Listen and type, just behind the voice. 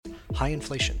high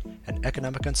inflation, and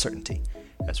economic uncertainty.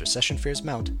 As recession fears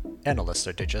mount, analysts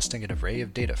are digesting an array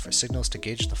of data for signals to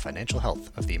gauge the financial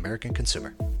health of the American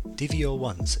consumer.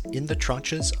 DV01's In the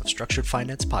Tranches of Structured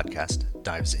Finance podcast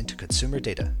dives into consumer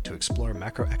data to explore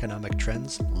macroeconomic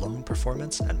trends, loan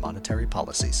performance, and monetary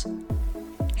policies.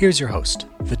 Here's your host,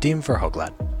 Vadim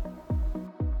Verhoglad.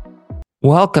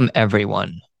 Welcome,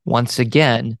 everyone, once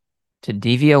again to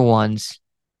DV01's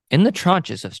In the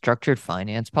Tranches of Structured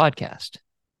Finance podcast.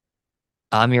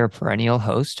 I'm your perennial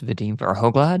host, Vadim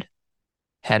Verhoglad,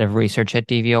 head of research at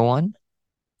DV01,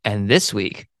 and this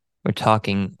week we're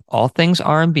talking all things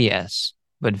RMBS,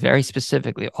 but very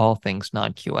specifically all things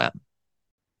non-QM.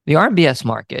 The RMBS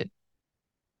market,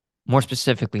 more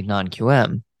specifically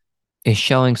non-QM, is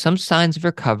showing some signs of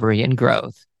recovery and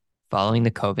growth following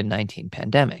the COVID-19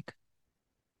 pandemic.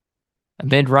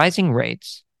 Amid rising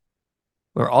rates,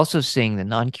 we're also seeing the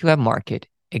non-QM market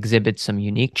exhibit some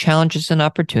unique challenges and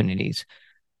opportunities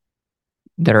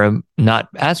that are not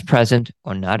as present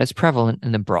or not as prevalent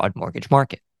in the broad mortgage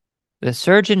market. The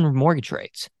surge in mortgage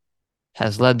rates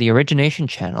has led the origination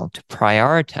channel to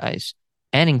prioritize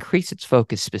and increase its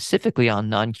focus specifically on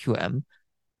non-QM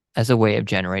as a way of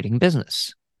generating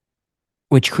business,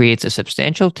 which creates a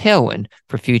substantial tailwind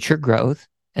for future growth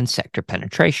and sector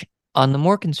penetration. On the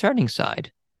more concerning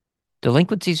side,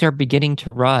 delinquencies are beginning to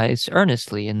rise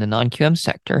earnestly in the non-QM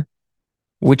sector,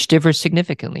 which differs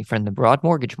significantly from the broad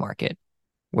mortgage market,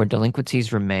 where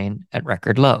delinquencies remain at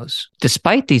record lows.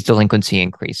 Despite these delinquency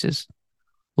increases,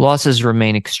 losses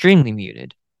remain extremely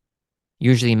muted,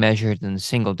 usually measured in the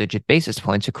single-digit basis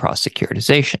points across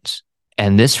securitizations.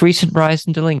 And this recent rise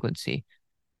in delinquency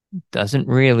doesn't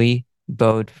really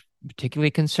bode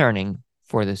particularly concerning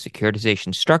for the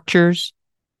securitization structures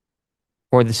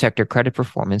or the sector credit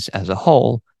performance as a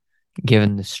whole,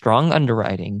 given the strong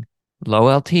underwriting, low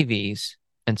LTVs,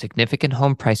 and significant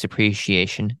home price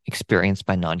appreciation experienced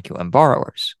by non-QM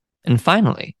borrowers. And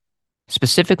finally,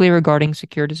 specifically regarding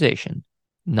securitization,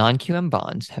 non-QM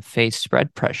bonds have faced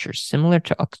spread pressures similar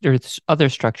to other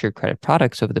structured credit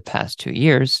products over the past 2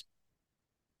 years,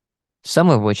 some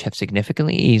of which have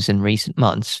significantly eased in recent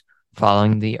months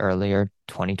following the earlier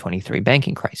 2023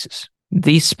 banking crisis.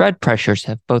 These spread pressures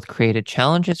have both created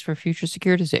challenges for future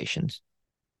securitizations,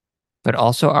 but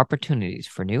also opportunities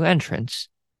for new entrants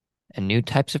and new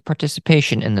types of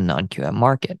participation in the non-QM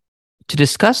market. To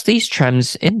discuss these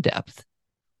trends in depth,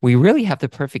 we really have the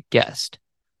perfect guest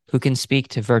who can speak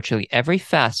to virtually every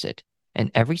facet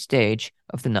and every stage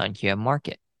of the non-QM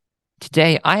market.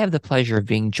 Today, I have the pleasure of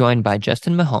being joined by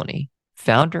Justin Mahoney,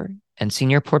 founder and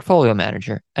senior portfolio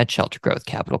manager at Shelter Growth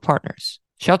Capital Partners.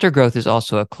 Shelter Growth is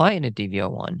also a client at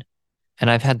DV01, and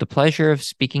I've had the pleasure of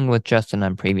speaking with Justin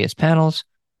on previous panels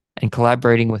and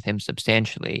collaborating with him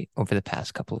substantially over the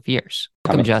past couple of years.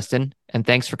 Welcome, Justin, and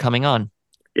thanks for coming on.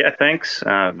 Yeah, thanks,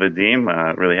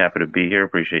 Vadim. Really happy to be here.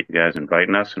 Appreciate you guys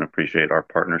inviting us and appreciate our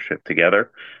partnership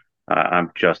together.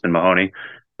 I'm Justin Mahoney.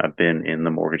 I've been in the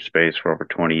mortgage space for over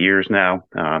 20 years now,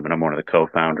 and I'm one of the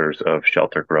co-founders of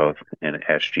Shelter Growth and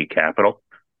SG Capital.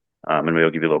 And maybe I'll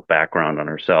give you a little background on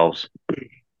ourselves,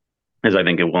 as I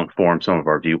think it will inform some of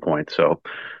our viewpoints. So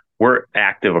we're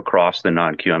active across the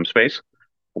non-QM space.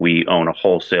 We own a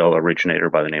wholesale originator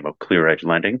by the name of Clear Edge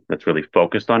Lending that's really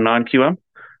focused on non-QM.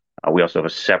 We also have a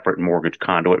separate mortgage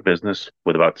conduit business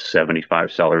with about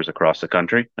 75 sellers across the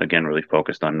country, again, really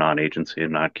focused on non-agency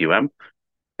and non-QM.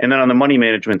 And then on the money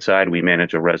management side, we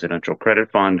manage a residential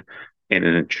credit fund and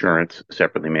an insurance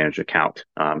separately managed account.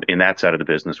 In that side of the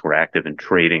business, we're active in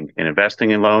trading and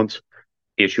investing in loans,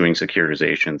 issuing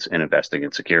securitizations, and investing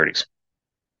in securities.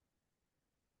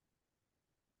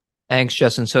 Thanks,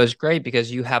 Justin. So it's great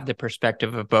because you have the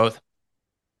perspective of both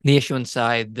the issuance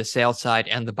side, the sales side,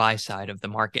 and the buy side of the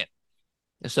market.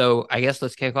 So I guess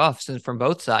let's kick off, since from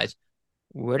both sides,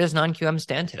 where does non-QM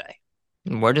stand today?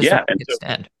 And where does the market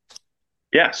stand?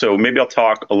 Yeah, so maybe I'll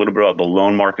talk a little bit about the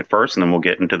loan market first, and then we'll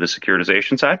get into the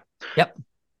securitization side. Yep.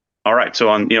 All right. So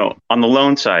on the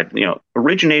loan side,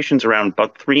 originations around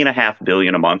about $3.5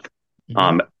 billion a month.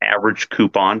 Average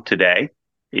coupon today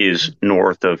is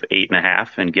north of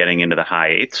 8.5 and getting into the high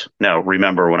eights. Now,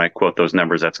 remember, when I quote those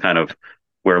numbers, that's kind of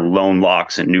where loan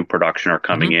locks and new production are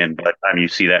coming in. But you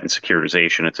see that in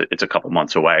securitization, it's a couple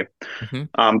months away.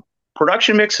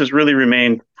 Production mix has really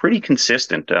remained pretty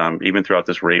consistent, even throughout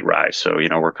this rate rise. So,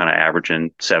 we're kind of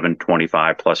averaging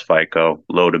 725 plus FICO,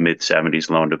 low to mid 70s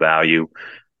loan to value,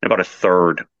 and about a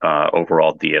third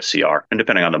overall DSCR. And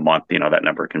depending on the month, that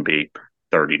number can be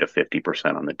 30 to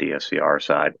 50% on the DSCR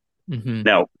side.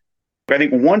 Now, I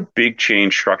think one big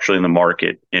change structurally in the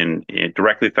market, and it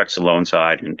directly affects the loan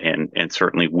side and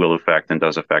certainly will affect and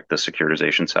does affect the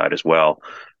securitization side as well,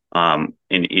 And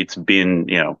it's been,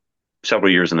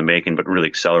 several years in the making, but really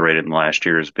accelerated in the last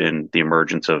year has been the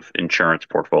emergence of insurance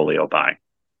portfolio buying.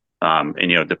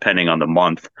 And depending on the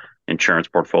month, insurance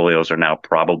portfolios are now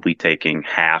probably taking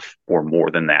half or more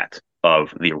than that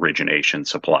of the origination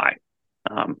supply.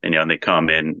 And they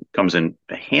comes in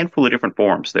a handful of different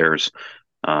forms. There's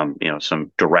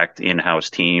some direct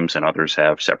in-house teams, and others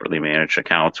have separately managed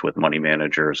accounts with money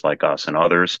managers like us and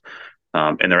others.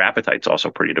 And their appetite's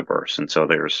also pretty diverse. And so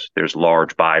there's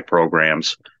large buy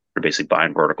programs. They're basically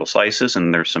buying vertical slices,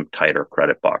 and there's some tighter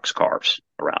credit box carves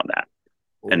around that.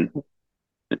 And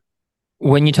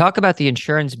when you talk about the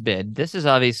insurance bid, this is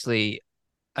obviously,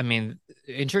 I mean,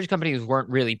 insurance companies weren't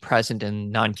really present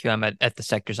in non-QM at the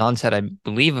sector's onset. I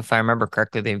believe, if I remember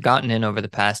correctly, they've gotten in over the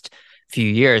past few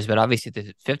years, but obviously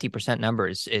the 50% number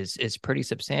is pretty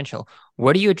substantial.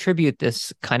 What do you attribute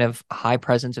this kind of high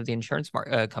presence of the insurance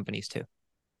companies to?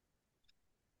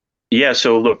 Yeah,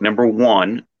 so look, number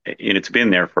one, and it's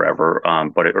been there forever,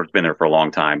 or it's been there for a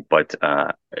long time, but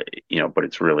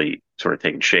it's really sort of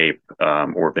taken shape,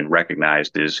 or been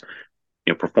recognized as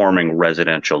performing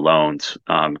residential loans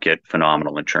get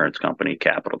phenomenal insurance company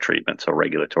capital treatment. So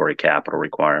regulatory capital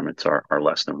requirements are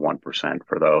less than 1%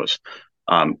 for those.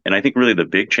 And I think really the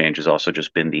big change has also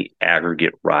just been the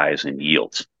aggregate rise in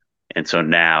yields. And so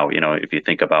now, if you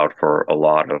think about for a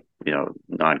lot of,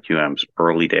 non-QM's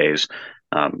early days,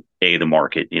 the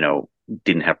market,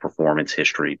 didn't have performance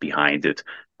history behind it.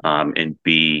 And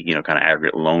B, kind of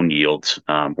aggregate loan yields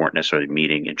weren't necessarily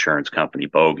meeting insurance company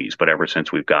bogeys. But ever since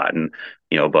we've gotten,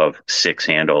 above 6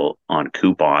 handle on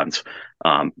coupons,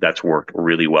 that's worked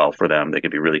really well for them. They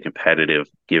can be really competitive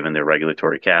given their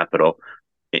regulatory capital.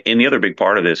 And the other big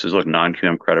part of this is, look,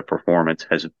 non-QM credit performance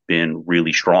has been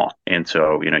really strong. And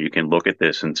so, you can look at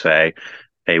this and say,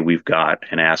 hey, we've got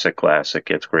an asset class that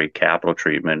gets great capital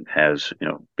treatment, has,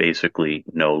 basically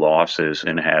no losses,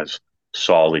 and has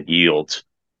solid yields.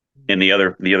 And the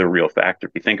other real factor,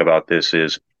 if you think about this,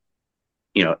 is,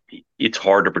 it's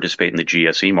hard to participate in the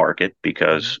GSE market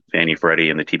because Fannie Freddie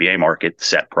and the TBA market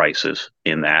set prices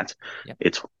in that. Yep.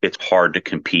 It's hard to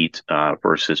compete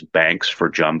versus banks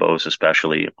for jumbos,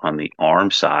 especially on the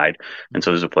ARM side. And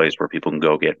so there's a place where people can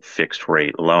go get fixed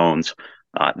rate loans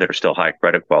that are still high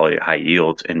credit quality, high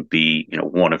yields, and be,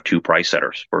 one of two price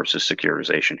setters versus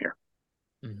securitization here.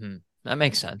 Mm-hmm. That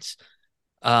makes sense.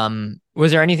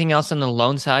 Was there anything else on the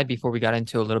loan side before we got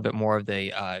into a little bit more of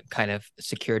the kind of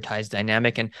securitized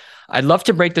dynamic? And I'd love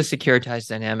to break the securitized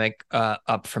dynamic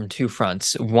up from two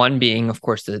fronts. One being, of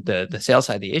course, the sales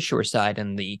side, the issuer side,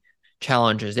 and the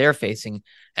challenges they're facing,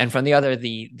 and from the other,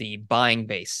 the buying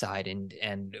base side,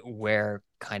 and where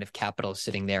kind of capital is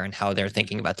sitting there and how they're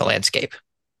thinking about the landscape.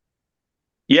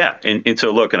 Yeah, and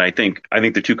so look, and I think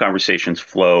the two conversations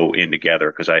flow in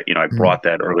together, because I brought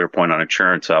that earlier point on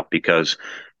insurance up because,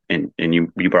 and you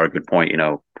brought a good point,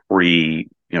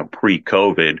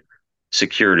 pre-COVID,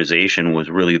 securitization was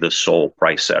really the sole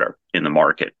price setter in the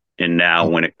market. And now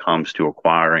when it comes to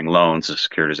acquiring loans, the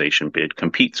securitization bid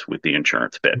competes with the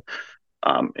insurance bid.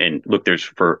 And look, there's,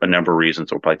 for a number of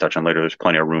reasons we'll probably touch on later, there's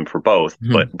plenty of room for both,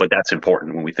 but that's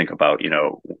important when we think about,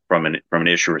 from an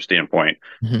issuer standpoint.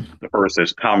 The first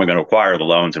is, how am I going to acquire the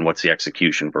loans, and what's the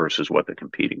execution versus what the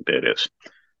competing bid is.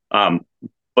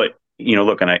 But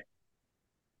look, and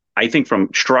I think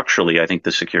structurally, I think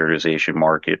the securitization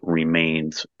market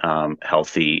remains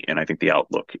healthy, and I think the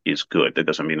outlook is good. That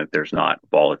doesn't mean that there's not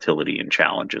volatility and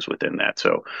challenges within that.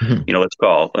 So, let's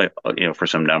call, for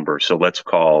some numbers. So let's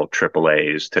call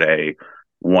AAAs today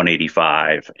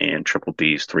 185 and triple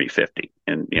Bs 350.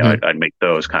 And, I'd make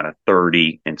those kind of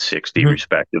 30 and 60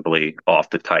 respectively off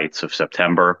the tights of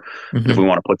September. If we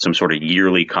want to put some sort of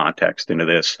yearly context into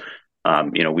this,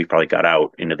 we probably got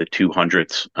out into the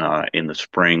 200s in the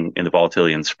spring, in the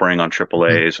volatility in spring on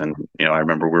AAAs, and I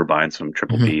remember we were buying some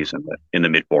triple Bs in the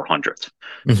mid 400s.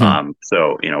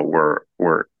 So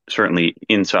we're certainly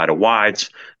inside of wides,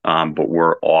 but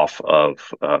we're off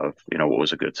of what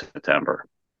was a good September.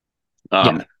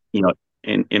 And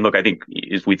look, I think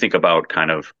as we think about kind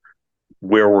of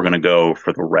where we're going to go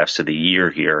for the rest of the year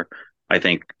here, I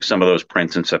think some of those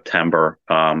prints in September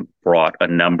brought a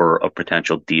number of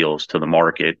potential deals to the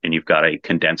market, and you've got a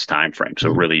condensed time frame.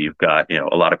 So really, you've got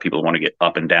a lot of people want to get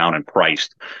up and down and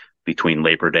priced between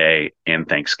Labor Day and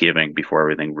Thanksgiving before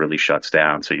everything really shuts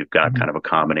down. So you've got kind of a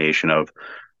combination of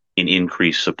an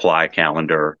increased supply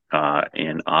calendar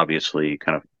and obviously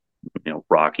kind of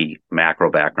rocky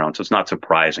macro background. So it's not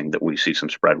surprising that we see some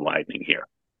spread widening here.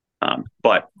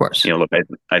 But of course, look,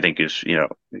 I think is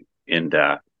and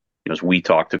as we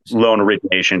talk to loan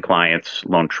origination clients,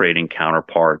 loan trading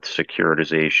counterparts,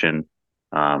 securitization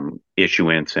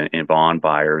issuance and bond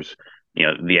buyers,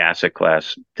 the asset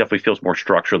class definitely feels more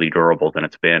structurally durable than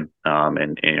it's been.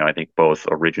 And I think both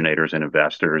originators and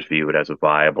investors view it as a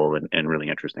viable and really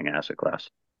interesting asset class.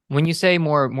 When you say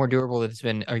more durable than it's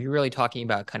been, are you really talking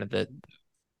about kind of the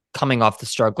coming off the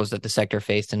struggles that the sector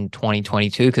faced in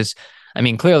 2022? Because I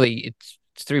mean, clearly it's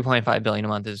 3.5 billion a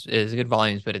month is good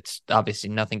volumes, but it's obviously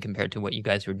nothing compared to what you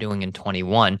guys were doing in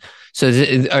 21. So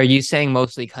are you saying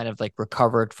mostly kind of like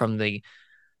recovered from the,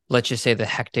 let's just say, the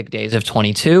hectic days of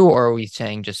 22, or are we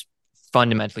saying just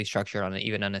fundamentally structured on it,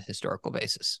 even on a historical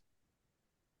basis?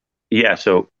 Yeah,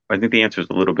 so I think the answer is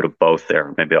a little bit of both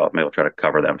there. Maybe I'll try to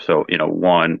cover them. So,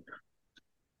 one,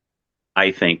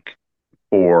 I think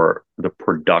for the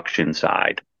production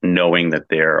side, knowing that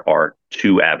there are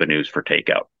two avenues for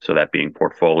takeout, so that being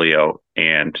portfolio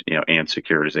and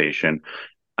securitization,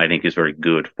 I think is very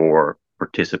good for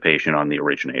participation on the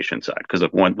origination side. Because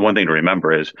one thing to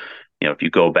remember is, if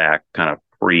you go back kind of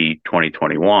pre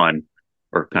 2021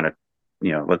 or kind of,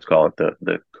 let's call it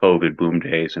the COVID boom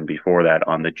days and before that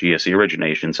on the GSE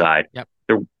origination side, Yep.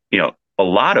 there, a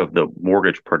lot of the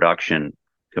mortgage production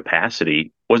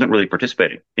capacity wasn't really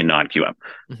participating in non-QM.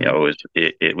 Mm-hmm.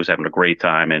 It was having a great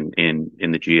time in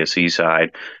the GSE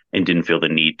side and didn't feel the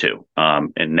need to.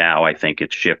 And now I think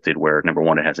it's shifted where number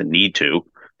one, it has a need to,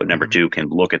 but number two, can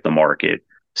look at the market,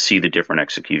 see the different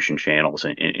execution channels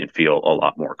and feel a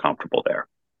lot more comfortable there.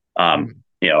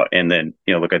 And then,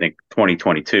 look, I think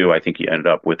 2022, I think you ended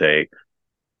up with a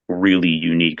really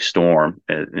unique storm,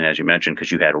 and as you mentioned, because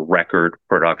you had record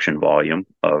production volume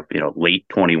of late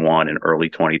 21 and early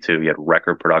 22. You had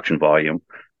record production volume.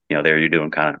 There you're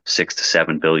doing kind of 6 to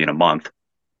 7 billion a month,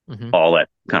 all at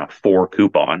kind of 4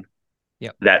 coupon.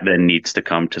 Yep. That then needs to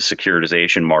come to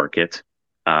securitization market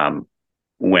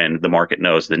when the market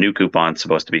knows the new coupon is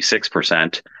supposed to be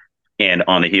 6%. And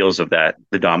on the heels of that,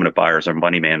 the dominant buyers are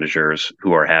money managers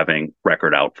who are having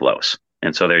record outflows.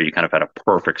 And so there you kind of had a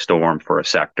perfect storm for a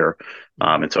sector.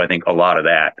 And so I think a lot of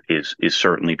that is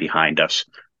certainly behind us.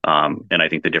 And I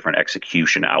think the different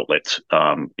execution outlets,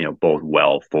 bode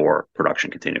well for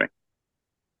production continuing.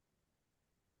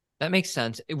 That makes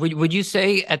sense. Would you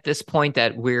say at this point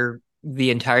that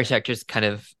the entire sector is kind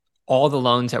of all the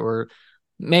loans that were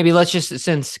maybe, let's just,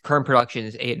 since current production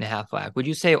is 8.5 lakh, would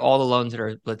you say all the loans that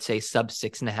are, let's say, sub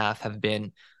 6.5 have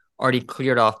been already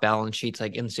cleared off balance sheets,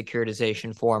 like in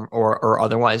securitization form or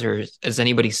otherwise, or is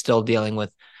anybody still dealing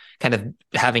with kind of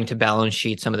having to balance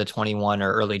sheet some of the 21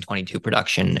 or early 22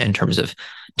 production in terms of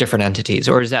different entities,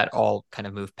 or is that all kind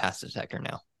of moved past the sector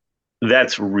now?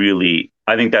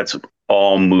 I think that's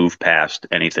all moved past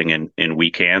anything in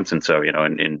weak hands. And so,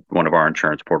 in one of our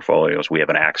insurance portfolios, we have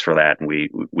an axe for that, and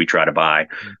we try to buy.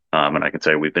 And I can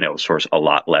say we've been able to source a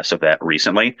lot less of that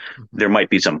recently. There might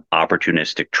be some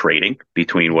opportunistic trading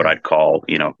between what I'd call,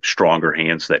 stronger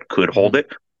hands that could hold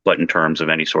it. But in terms of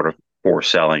any sort of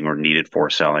forced selling or needed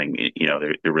forced selling,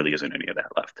 there really isn't any of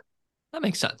that left. That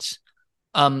makes sense.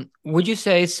 Would you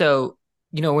say so?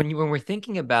 When we're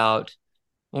thinking about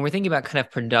kind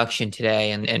of production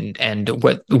today and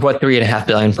what 3.5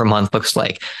 billion per month looks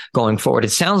like going forward, it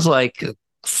sounds like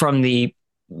from the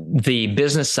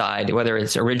business side, whether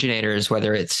it's originators,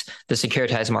 whether it's the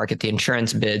securitized market, the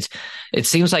insurance bids, it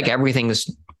seems like everything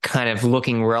is kind of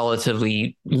looking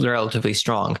relatively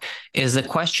strong. Is the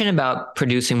question about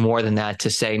producing more than that, to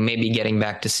say maybe getting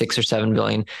back to 6 or 7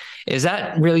 billion, is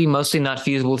that really mostly not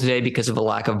feasible today because of a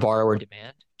lack of borrower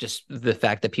demand? Just the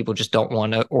fact that people just don't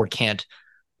want to or can't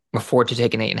afford to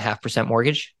take an 8.5%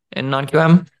 mortgage in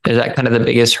non-QM? Is that kind of the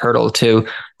biggest hurdle to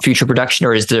future production,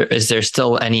 or is there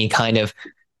still any kind of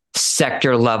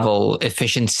sector level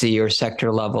efficiency or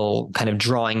sector level kind of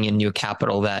drawing in new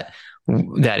capital that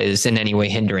is in any way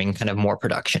hindering kind of more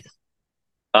production?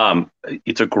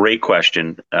 It's a great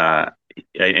question, and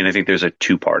I think there's a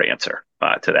 2-part answer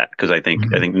to that, because I think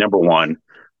number one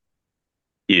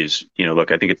is,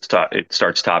 look, I think it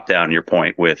starts top down. Your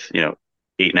point with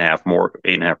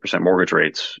 8.5% mortgage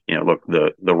rates. Look,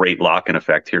 the rate lock-in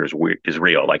effect here is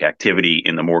real. Like, activity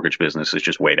in the mortgage business is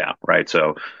just way down, right?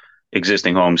 So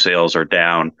existing home sales are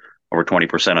down over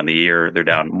 20% on the year. They're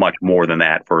down much more than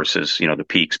that versus the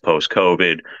peaks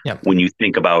post-COVID. Yep. When you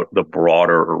think about the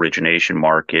broader origination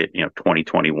market,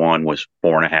 2021 was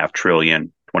 4.5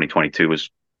 trillion. 2022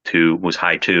 was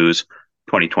high twos.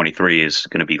 2023 is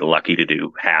going to be lucky to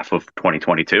do half of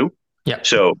 2022. Yeah.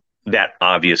 So that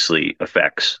obviously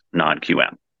affects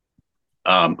non-QM.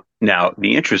 Now,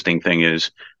 the interesting thing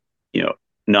is,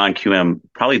 non-QM,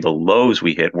 probably the lows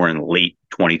we hit were in late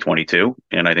 2022,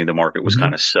 and I think the market was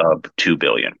kind of sub 2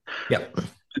 billion. Yep.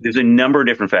 There's a number of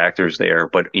different factors there,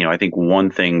 but I think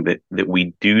one thing that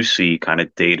we do see kind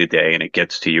of day to day, and it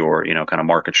gets to your kind of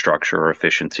market structure or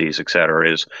efficiencies, et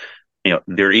cetera, is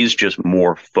there is just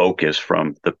more focus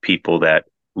from the people that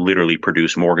literally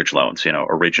produce mortgage loans,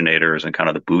 originators and kind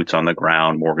of the boots on the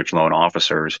ground mortgage loan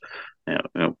officers.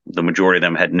 The majority of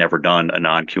them had never done a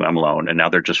non-QM loan, and now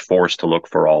they're just forced to look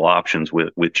for all options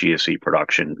with GSE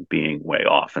production being way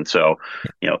off. And so,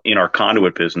 in our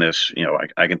conduit business,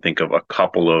 I can think of a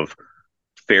couple of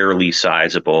fairly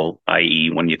sizable,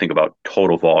 i.e., when you think about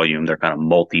total volume, they're kind of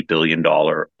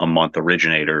multi-billion-dollar a month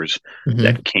originators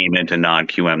that came into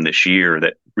non-QM this year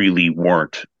that really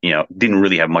weren't, didn't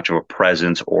really have much of a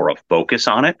presence or a focus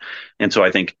on it. And so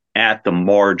I think at the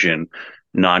margin,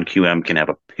 non-QM can have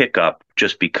a pickup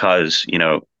just because,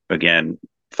 again,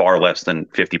 far less than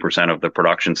 50% of the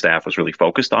production staff was really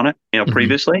focused on it,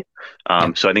 previously.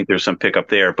 So I think there's some pickup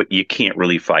there, but you can't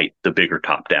really fight the bigger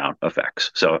top-down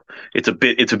effects. So it's a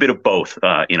bit of both,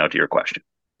 to your question.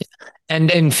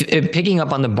 And picking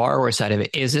up on the borrower side of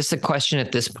it, is this a question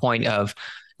at this point of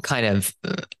kind of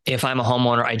if I'm a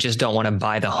homeowner, I just don't want to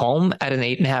buy the home at an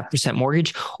 8.5%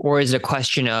 mortgage? Or is it a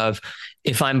question of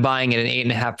if I'm buying at an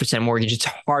 8.5% mortgage, it's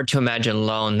hard to imagine a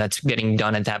loan that's getting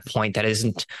done at that point that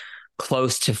isn't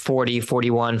close to 40,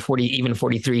 41, 40, even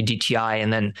 43 DTI.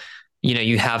 And then,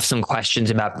 you have some questions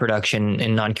about production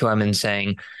in non-QM and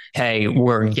saying, hey,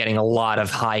 we're getting a lot of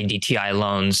high DTI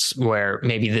loans where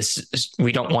maybe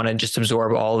we don't want to just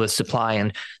absorb all the supply.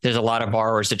 And there's a lot of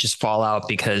borrowers that just fall out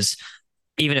because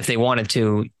even if they wanted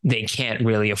to, they can't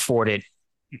really afford it,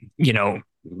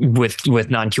 with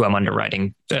non-QM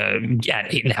underwriting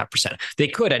at 8.5%. They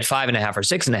could at 5.5 or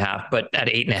 6.5, but at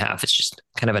 8.5, it's just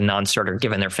kind of a non-starter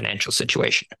given their financial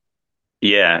situation.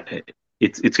 Yeah,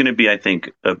 it's going to be, I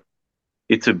think,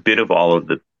 it's a bit of all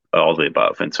the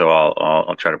above, and so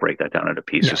I'll try to break that down into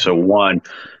pieces. Yeah. So one,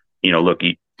 look,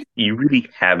 you really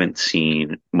haven't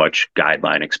seen much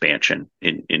guideline expansion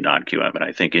in non-QM, and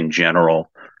I think in general,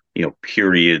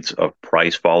 periods of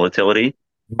price volatility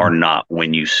are not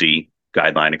when you see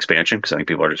guideline expansion, because I think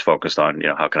people are just focused on,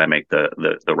 how can I make the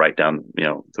right down,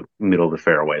 the middle of the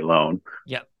fairway loan.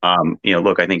 Yeah.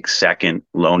 Look, I think second,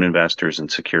 loan investors and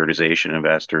securitization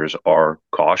investors are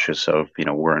cautious of,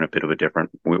 we're in a bit of a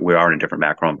we are in a different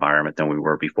macro environment than we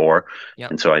were before.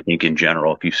 Yep. And so I think in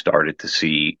general, if you started to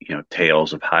see,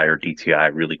 tails of higher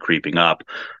DTI really creeping up,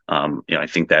 I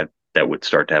think that would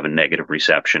start to have a negative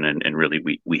reception. And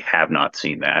really, we have not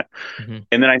seen that. Mm-hmm.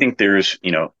 And then I think there's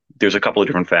a couple of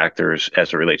different factors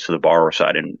as it relates to the borrower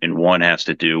side. And one has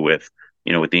to do with,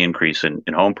 with the increase in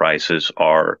home prices,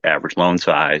 our average loan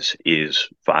size is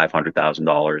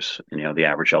 $500,000. The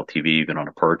average LTV even on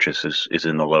a purchase is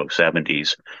in the low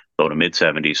to mid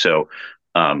 70s. So,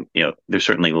 there's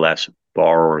certainly less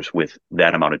borrowers with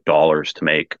that amount of dollars to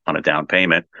make on a down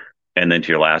payment. And then to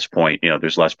your last point,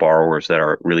 there's less borrowers that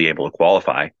are really able to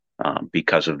qualify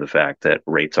because of the fact that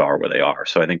rates are where they are.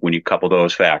 So I think when you couple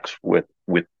those facts with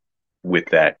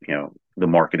that, the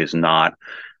market is not,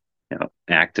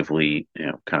 actively,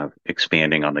 kind of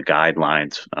expanding on the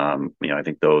guidelines. I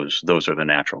think those are the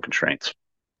natural constraints.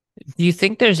 Do you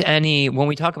think there's any, when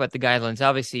we talk about the guidelines,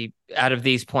 obviously out of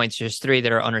these points, there's three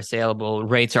that are unassailable.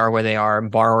 Rates are where they are,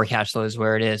 borrower cash flow is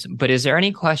where it is. But is there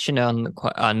any question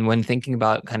on when thinking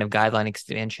about kind of guideline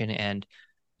expansion and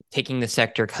taking the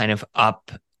sector kind of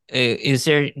up? Do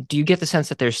you get the sense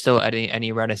that there's still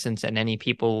any reticence and any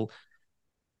people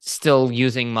still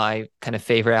using my kind of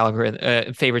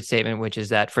favorite statement, which is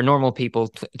that for normal people,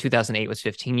 2008 was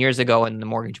 15 years ago, and in the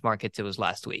mortgage markets, it was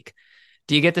last week.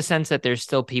 Do you get the sense that there's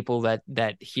still people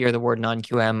that hear the word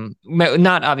non-QM,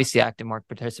 not obviously active market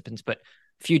participants, but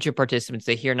future participants,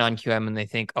 they hear non-QM and they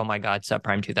think, oh my God,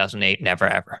 subprime 2008, never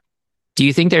ever. Do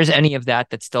you think there's any of that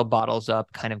still bottles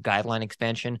up kind of guideline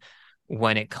expansion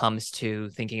when it comes to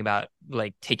thinking about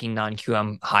like taking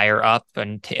non-QM higher up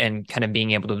and kind of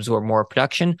being able to absorb more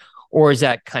production? Or is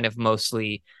that kind of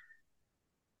mostly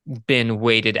been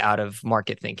weighted out of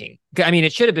market thinking? I mean,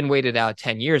 it should have been weighted out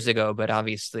 10 years ago, but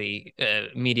obviously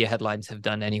media headlines have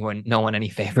done no one any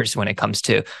favors when it comes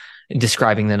to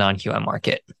describing the non-QM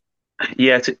market.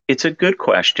 Yeah, it's a good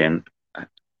question.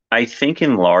 I think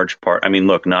in large part, I mean,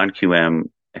 look, non-QM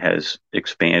has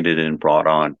expanded and brought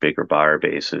on bigger buyer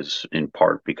bases in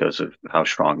part because of how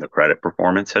strong the credit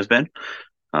performance has been.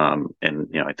 And,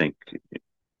 I think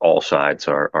all sides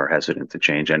are hesitant to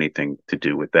change anything to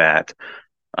do with that.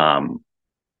 And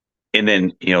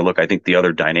then, look, I think the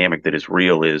other dynamic that is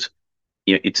real is,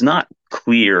 it's not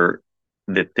clear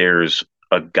that there's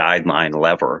a guideline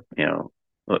lever,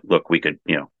 look, we could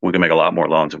make a lot more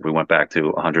loans if we went back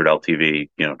to 100 LTV,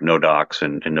 no docs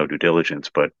and no due diligence,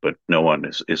 but no one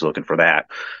is looking for that.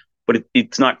 But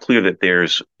it's not clear that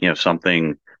there's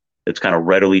something that's kind of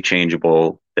readily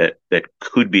changeable that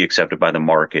could be accepted by the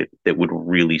market that would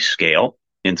really scale.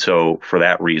 And so for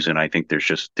that reason, I think there's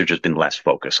just been less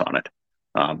focus on it.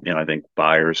 I think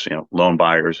buyers, loan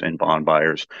buyers and bond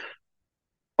buyers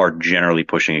are generally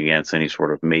pushing against any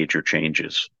sort of major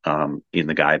changes in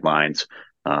the guidelines.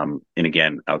 And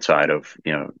again, outside of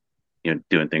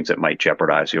doing things that might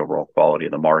jeopardize the overall quality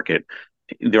of the market,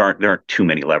 there aren't too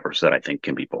many levers that I think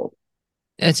can be pulled.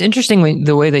 It's interesting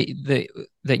the way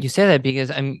that you say that, because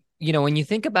when you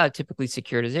think about typically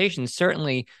securitization,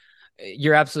 certainly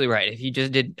you're absolutely right. If you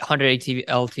just did 100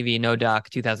 LTV, no doc,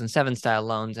 2007 style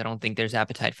loans, I don't think there's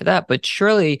appetite for that. But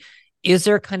surely, is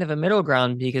there kind of a middle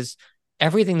ground? Because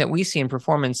everything that we see in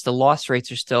performance, the loss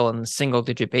rates are still in the single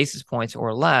digit basis points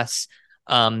or less.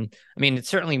 It's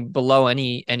certainly below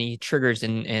any triggers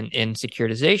in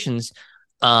securitizations.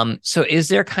 So is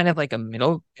there kind of like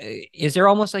is there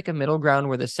almost like a middle ground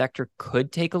where the sector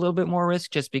could take a little bit more risk,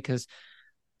 just because,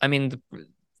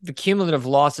 the cumulative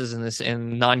losses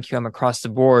in non-QM across the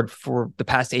board for the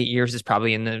past 8 years is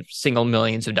probably in the single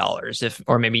millions of dollars,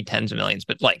 or maybe tens of millions,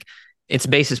 but like it's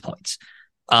basis points.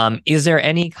 Is there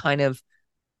any kind of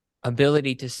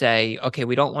ability to say, okay,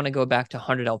 we don't want to go back to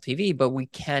 100 LTV, but we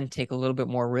can take a little bit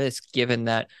more risk, given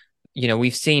that,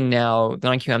 we've seen now the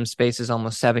non-QM space is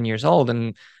almost 7 years old,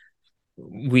 and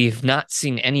we've not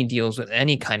seen any deals with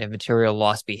any kind of material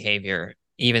loss behavior,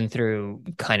 even through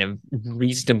kind of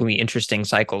reasonably interesting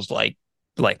cycles like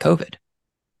COVID?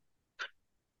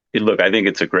 Look, I think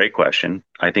it's a great question.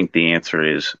 I think the answer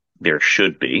is there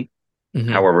should be.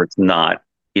 Mm-hmm. However,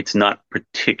 it's not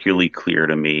particularly clear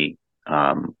to me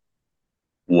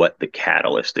what the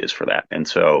catalyst is for that. And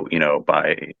so,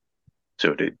 to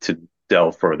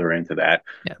delve further into that,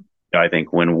 yeah. I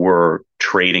think when we're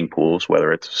trading pools,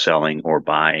 whether it's selling or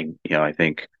buying, I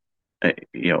think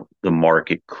the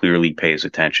market clearly pays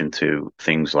attention to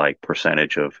things like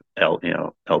percentage of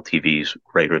LTVs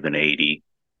greater than 80,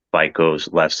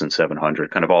 FICOs less than 700,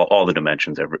 kind of all the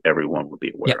dimensions everyone would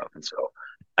be aware of. And so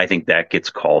I think that gets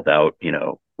called out,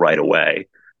 right away.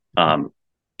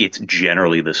 It's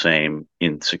generally the same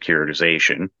in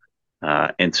securitization.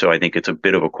 And so I think it's a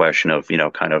bit of a question of,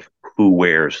 kind of who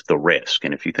wears the risk.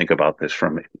 And if you think about this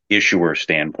from an issuer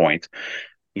standpoint,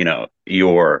 you're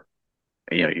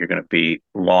going to be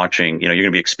launching, you're going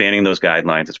to be expanding those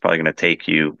guidelines. It's probably going to take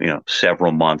you,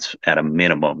 several months at a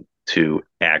minimum to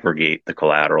aggregate the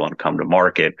collateral and come to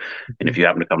market. And if you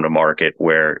happen to come to market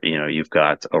where, you've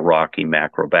got a rocky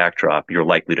macro backdrop, you're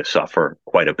likely to suffer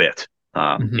quite a bit,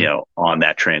 on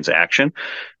that transaction.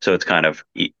 So it's kind of,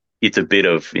 it's a bit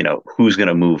of, who's going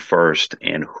to move first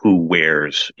and who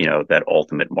wears, that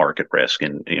ultimate market risk.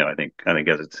 And, I think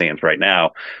as it stands right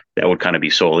now, that would kind of be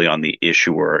solely on the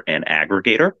issuer and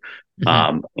aggregator.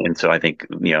 And so I think,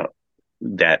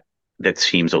 that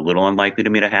seems a little unlikely to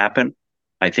me to happen.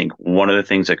 I think one of the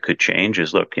things that could change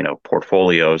is, look,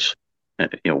 portfolios,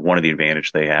 one of the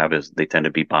advantage they have is they tend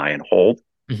to be buy and hold,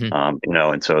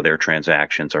 and so their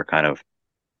transactions are kind of,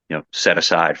 set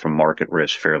aside from market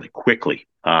risk fairly quickly.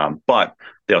 But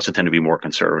they also tend to be more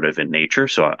conservative in nature.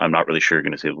 So I'm not really sure you're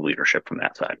going to see the leadership from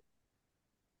that side.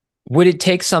 Would it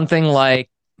take something like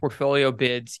portfolio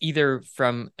bids, either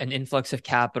from an influx of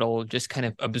capital, just kind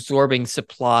of absorbing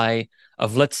supply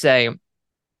of, let's say,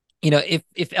 if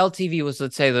LTV was,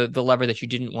 let's say, the lever that you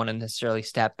didn't want to necessarily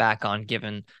step back on,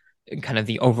 given kind of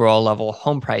the overall level of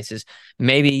home prices,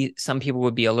 maybe some people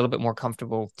would be a little bit more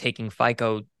comfortable taking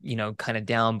FICO, kind of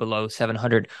down below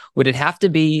 700. Would it have to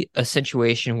be a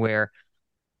situation where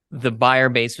the buyer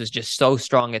base was just so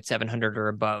strong at 700 or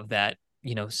above that,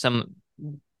 some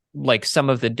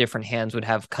of the different hands would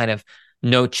have kind of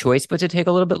no choice but to take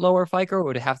a little bit lower FICO? Or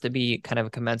would it have to be kind of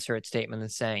a commensurate statement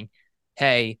that's saying,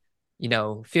 hey,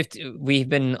 50, we've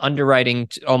been underwriting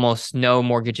almost no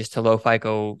mortgages to low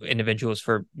FICO individuals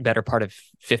for better part of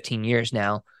 15 years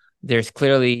now. There's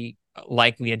clearly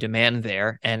likely a demand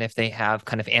there. And if they have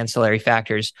kind of ancillary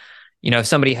factors, if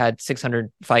somebody had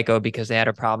 600 FICO because they had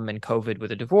a problem in COVID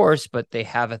with a divorce, but they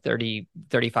have a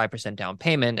 35% down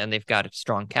payment and they've got a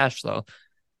strong cash flow,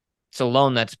 it's a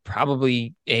loan that's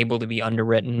probably able to be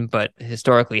underwritten, but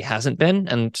historically hasn't been.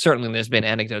 And certainly there's been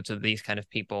anecdotes of these kind of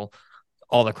people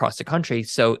all across the country.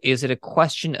 So is it a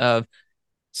question of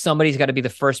somebody's got to be the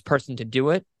first person to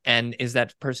do it? And is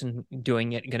that person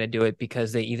doing it going to do it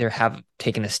because they either have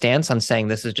taken a stance on saying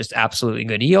this is just absolutely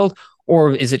good yield,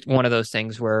 or is it one of those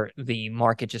things where the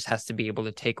market just has to be able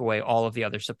to take away all of the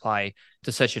other supply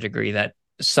to such a degree that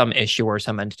some issuer,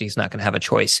 some entity is not going to have a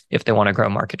choice if they want to grow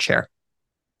market share?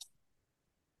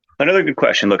 Another good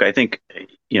question. Look, I think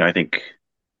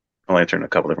I'll answer in a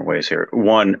couple different ways here.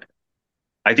 One,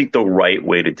 I think the right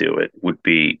way to do it would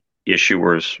be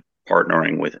issuers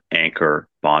partnering with anchor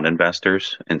bond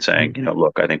investors and saying, Mm-hmm.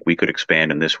 look, I think we could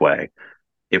expand in this way.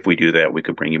 If we do that, we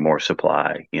could bring you more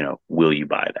supply. Will you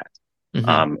buy that?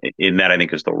 Mm-hmm. And that I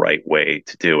think is the right way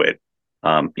to do it.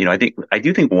 I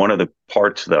do think one of the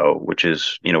parts though, which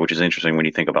is interesting when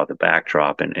you think about the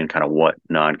backdrop and kind of what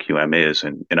non-QM is,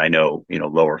 and I know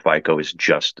lower FICO is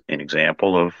just an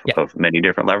example of Yeah, of many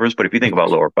different levers, but if you think of about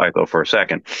course. lower FICO for a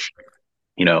second,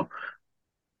 you know,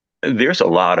 there's a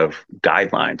lot of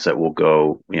guidelines that will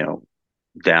go,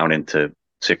 down into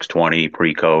 620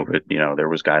 pre-COVID. There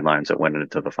was guidelines that went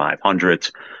into the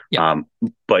 500s. Yeah.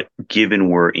 But given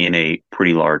we're in a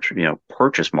pretty large,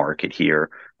 purchase market here,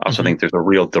 I also Mm-hmm. think there's a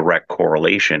real direct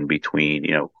correlation between,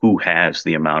 who has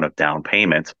the amount of down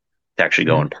payment to actually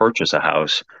go Mm-hmm. and purchase a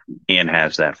house and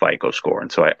has that FICO score.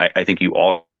 And so I think you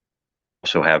also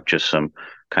have just some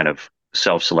kind of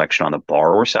self-selection on the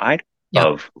borrower side Yeah.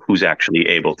 of who's actually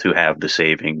able to have the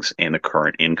savings and the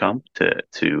current income to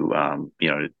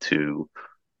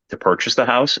purchase the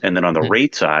house. And then on the Mm-hmm.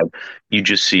 rate side, you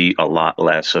just see a lot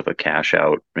less of a cash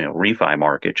out, refi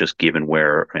market, just given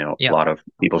where, a Yeah. lot of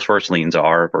people's first liens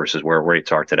are versus where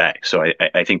rates are today. So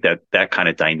I think that kind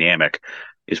of dynamic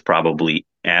is probably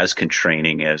as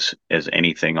constraining as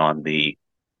anything on the,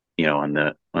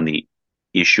 on the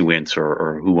issuance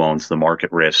or who owns the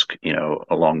market risk,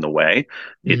 along the way.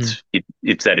 Mm-hmm.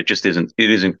 It's that it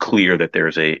isn't clear that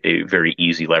there's a very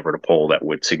easy lever to pull that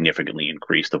would significantly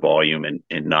increase the volume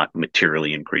and not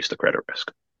materially increase the credit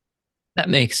risk. That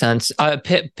makes sense.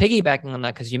 Piggybacking on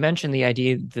that, because you mentioned the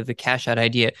idea, the cash out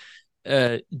idea.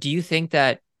 Do you think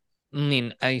that, I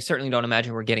mean, I certainly don't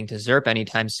imagine we're getting to ZIRP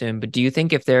anytime soon, but do you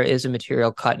think if there is a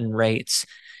material cut in rates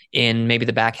in maybe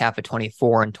the back half of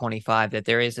 24 and 25, that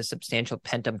there is a substantial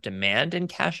pent up demand in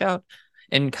cash out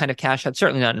and kind of cash out,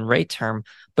 certainly not in rate term,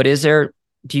 but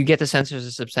do you get the sense there's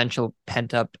a substantial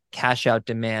pent up cash out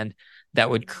demand that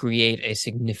would create a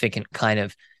significant kind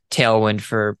of tailwind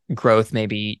for growth,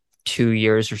 maybe 2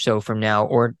 years or so from now?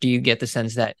 Or do you get the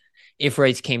sense that if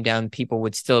rates came down, people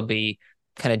would still be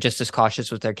kind of just as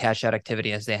cautious with their cash out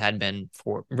activity as they had been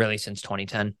for really since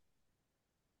 2010?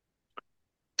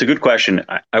 It's a good question.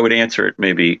 I would answer it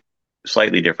maybe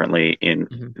slightly differently in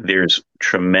Mm-hmm. there's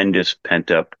tremendous pent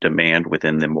up demand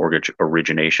within the mortgage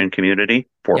origination community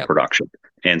for Yep. production.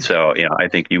 And Right. so, I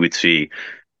think you would see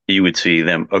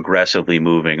them aggressively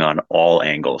moving on all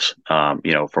angles,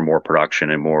 for more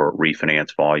production and more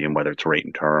refinance volume, whether it's rate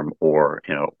and term or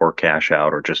cash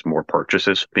out or just more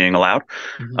purchases being allowed.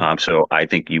 Mm-hmm. So I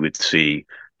think you would see,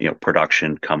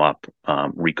 production come up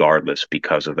regardless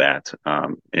because of that.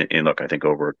 And look, I think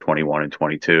over 21 and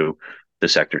 22, the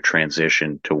sector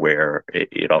transitioned to where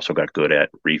it also got good at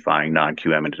refining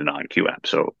non-QM into non-QM.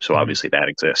 So Mm-hmm. obviously that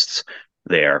exists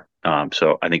there.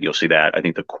 So I think you'll see that. I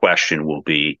think the question will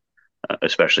be,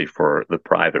 especially for the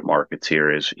private markets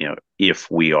here, is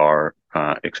if we are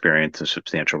experiencing a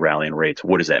substantial rally in rates,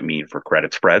 what does that mean for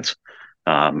credit spreads,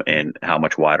 and how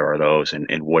much wider are those,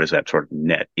 and what is that sort of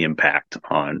net impact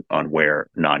on where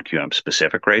non-QM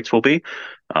specific rates will be?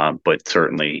 But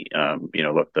certainly,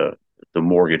 look, the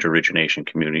mortgage origination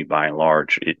community by and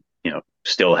large, it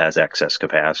still has excess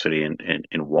capacity, and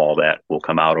while that will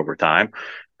come out over time,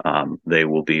 they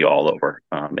will be all over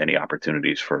any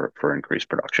opportunities for increased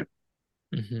production.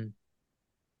 Mm-hmm.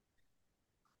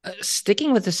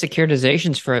 Sticking with the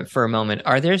securitizations for a moment,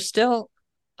 are there still,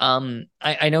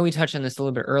 I know we touched on this a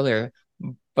little bit earlier,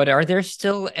 but are there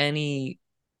still any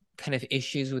kind of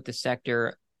issues with the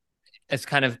sector as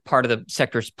kind of part of the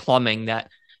sector's plumbing that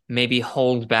maybe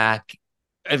hold back,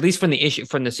 at least from the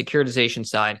securitization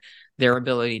side, their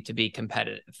ability to be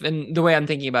competitive? And the way I'm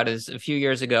thinking about it is a few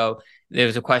years ago, there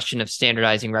was a question of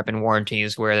standardizing rep and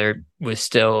warranties where there was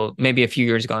still, maybe a few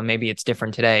years ago, and maybe it's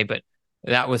different today, but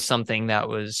that was something that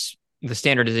was, the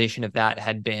standardization of that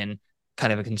had been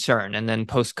kind of a concern. And then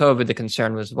post COVID, the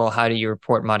concern was, well, how do you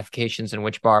report modifications and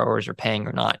which borrowers are paying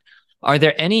or not? Are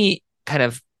there any kind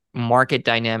of market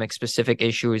dynamic specific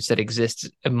issues that exist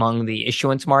among the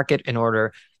issuance market in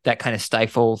order that kind of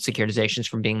stifle securitizations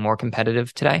from being more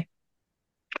competitive today?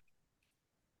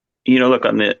 Look,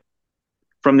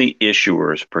 from the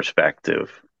issuer's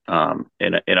perspective, and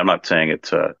I'm not saying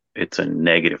it's a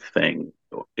negative thing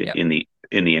Yep.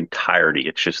 in the entirety.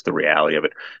 It's just the reality of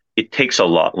it. It takes a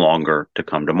lot longer to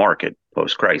come to market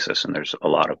post crisis, and there's a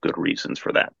lot of good reasons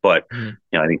for that. But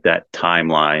Mm-hmm. I think that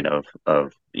timeline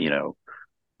of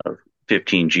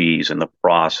 15 Gs and the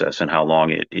process and how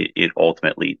long it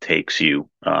ultimately takes you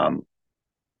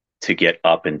to get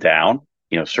up and down,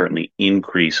 certainly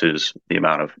increases the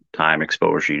amount of time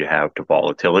exposure you have to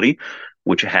volatility,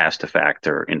 which has to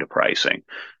factor into pricing.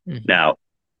 Mm-hmm. Now,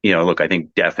 look, I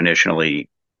think definitionally,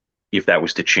 if that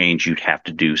was to change, you'd have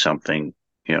to do something,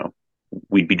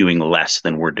 we'd be doing less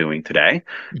than we're doing today.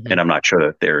 Mm-hmm. And I'm not sure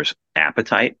that there's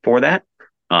appetite for that.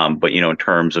 But, in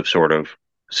terms of sort of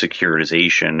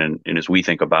securitization and as we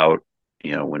think about,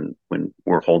 when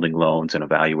we're holding loans and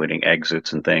evaluating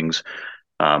exits and things,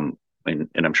 and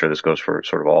I'm sure this goes for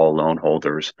sort of all loan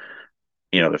holders,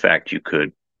 the fact you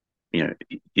could,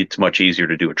 it's much easier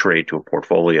to do a trade to a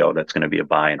portfolio that's going to be a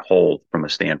buy and hold from a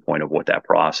standpoint of what that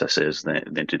process is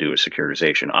than to do a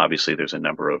securitization. Obviously, there's a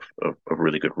number of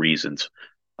really good reasons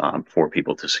for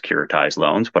people to securitize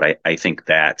loans, but I think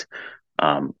that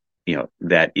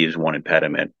that is one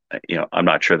impediment. I'm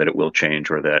not sure that it will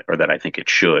change or that I think it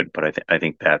should, but I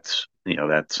think that's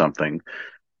something.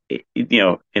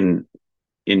 In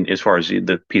as far as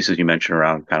the pieces you mentioned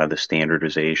around kind of the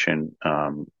standardization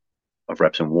of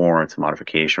reps and warrants,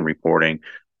 modification reporting,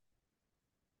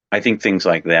 I think things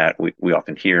like that we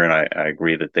often hear, and I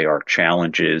agree that they are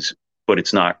challenges, but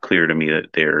it's not clear to me that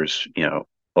there's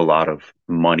a lot of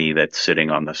money that's sitting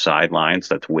on the sidelines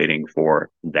that's waiting for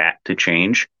that to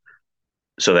change,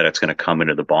 so that it's going to come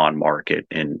into the bond market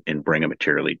and bring a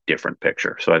materially different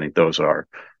picture. So I think those are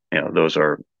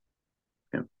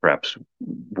perhaps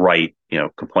right,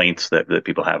 complaints that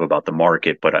people have about the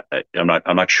market, but I'm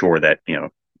not sure that,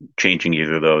 changing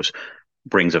either of those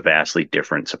brings a vastly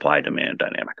different supply demand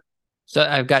dynamic. So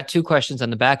I've got two questions on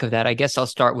the back of that. I guess I'll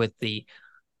start with the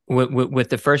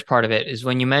first part of it. Is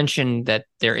when you mentioned that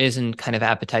there isn't kind of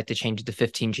appetite to change the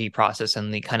 15G process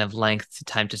and the kind of length to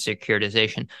time to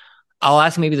securitization. I'll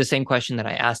ask maybe the same question that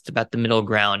I asked about the middle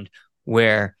ground,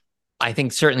 where I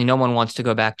think certainly no one wants to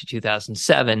go back to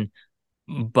 2007,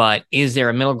 but is there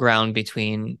a middle ground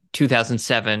between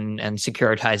 2007 and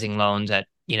securitizing loans at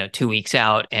 2 weeks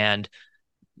out and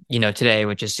today,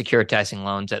 which is securitizing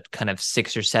loans at kind of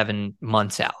 6 or 7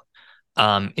 months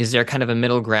out? Is there kind of a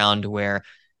middle ground where,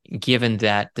 given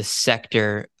that the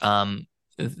sector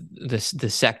the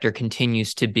sector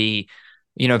continues to be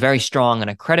very strong on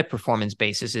a credit performance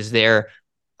basis, is there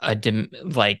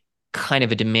kind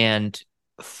of a demand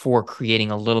for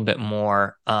creating a little bit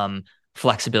more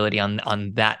flexibility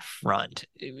on that front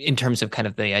in terms of kind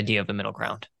of the idea of the middle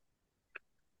ground?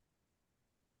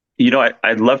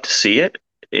 I'd love to see it,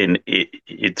 and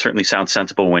it certainly sounds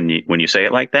sensible when you say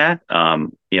it like that.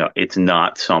 It's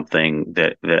not something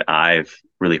that I've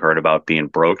really heard about being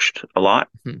broached a lot.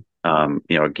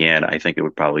 Again, I think it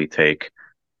would probably take,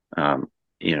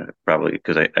 probably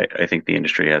because I think the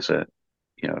industry has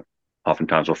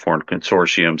oftentimes will form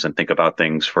consortiums and think about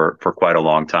things for quite a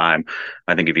long time.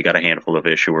 I think if you got a handful of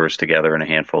issuers together and a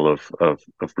handful of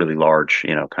really large,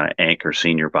 kind of anchor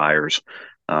senior buyers,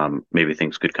 maybe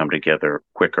things could come together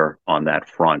quicker on that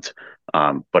front.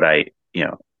 But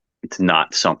it's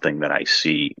not something that I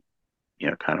see,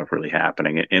 kind of really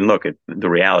happening. And look, the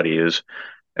reality is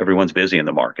everyone's busy in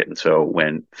the market. And so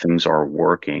when things are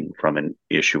working from an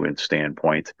issuance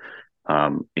standpoint,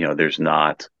 there's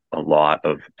not a lot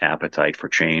of appetite for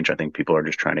change. I think people are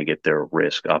just trying to get their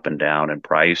risk up and down and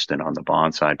priced. And on the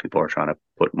bond side, people are trying to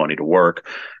put money to work.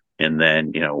 And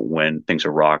then, when things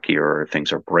are rocky or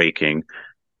things are breaking,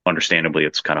 understandably,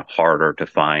 it's kind of harder to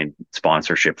find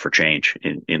sponsorship for change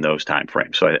in those time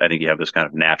frames. So I think you have this kind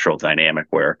of natural dynamic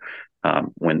where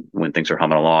when things are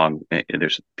humming along,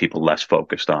 there's people less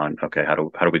focused on, okay, how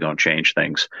do we go and change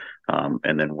things?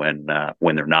 And then when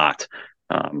they're not,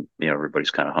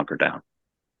 everybody's kind of hunkered down.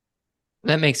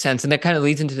 That makes sense. And that kind of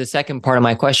leads into the second part of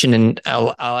my question. And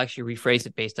I'll actually rephrase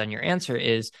it based on your answer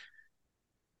is,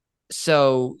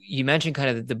 so you mentioned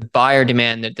kind of the buyer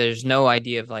demand, that there's no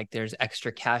idea of there's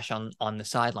extra cash on the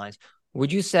sidelines.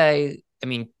 Would you say, I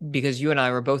mean, because you and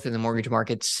I were both in the mortgage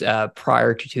markets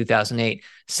prior to 2008,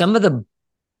 some of the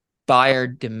buyer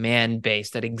demand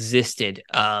base that existed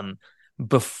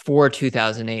before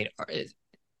 2008,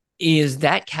 is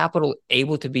that capital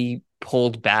able to be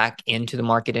pulled back into the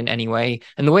market in any way?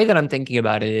 And the way that I'm thinking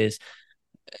about it is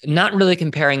not really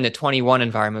comparing the 21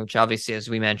 environment, which obviously, as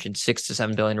we mentioned, 6 to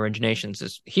 7 billion originations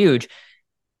is huge.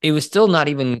 It was still not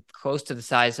even close to the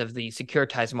size of the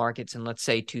securitized markets in, let's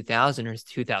say, 2000 or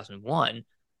 2001,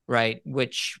 right?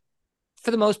 Which,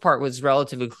 for the most part, was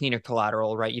relatively cleaner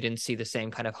collateral, right? You didn't see the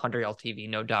same kind of 100 LTV,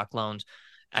 no doc loans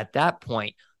at that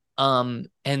point. And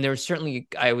there's certainly,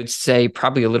 I would say,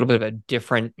 probably a little bit of a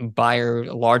different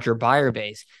larger buyer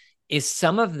base. Is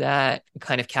some of that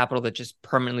kind of capital that just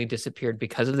permanently disappeared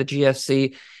because of the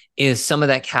GFC, Is some of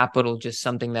that capital just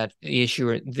something that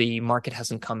the market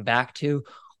hasn't come back to,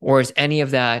 or is any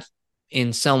of that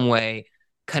in some way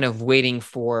kind of waiting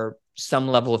for some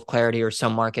level of clarity or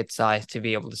some market size to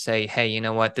be able to say, hey, you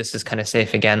know what, this is kind of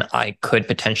safe again. I could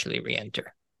potentially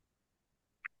re-enter.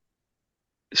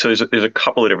 So there's a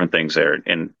couple of different things there,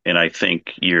 and I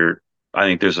think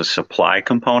there's a supply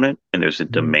component and there's a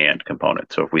demand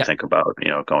component. So if we Yeah, think about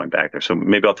going back there, so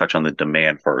maybe I'll touch on the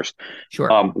demand first. sure.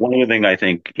 One other thing I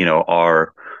think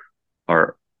our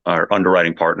our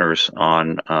underwriting partners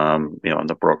on on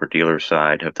the broker dealer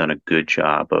side have done a good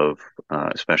job of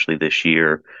especially this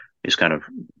year is kind of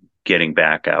getting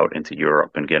back out into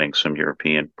Europe and getting some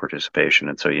European participation.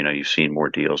 And so, you've seen more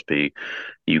deals be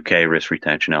UK risk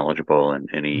retention eligible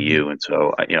and EU. And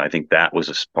so, I think that was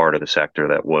a part of the sector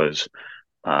that was,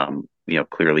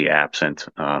 clearly absent.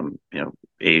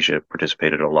 Asia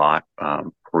participated a lot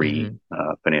pre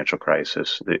financial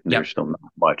crisis. Yep. There's still not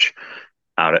much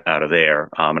out of there.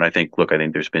 And I think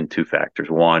there's been two factors.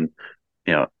 One,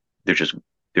 you know,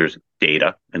 there's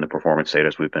data, and the performance data,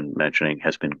 as we've been mentioning,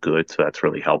 has been good, so that's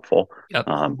really helpful. Yep.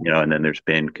 And then there's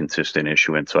been consistent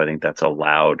issuance, so I think that's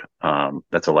allowed them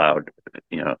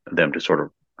to sort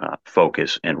of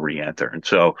focus and re-enter. And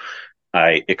so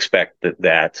I expect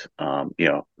that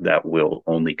will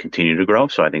only continue to grow.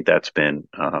 So I think that's been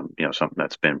something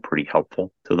that's been pretty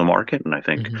helpful to the market, and I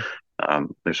think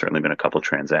there's certainly been a couple of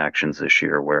transactions this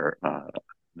year where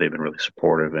they've been really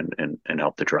supportive and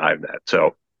helped to drive that.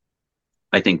 So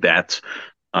I think that's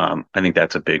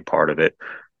a big part of it.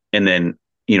 And then,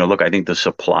 look, I think the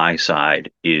supply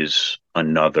side is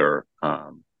another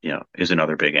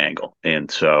big angle.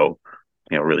 And so,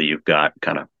 really you've got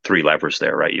kind of three levers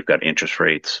there, right? You've got interest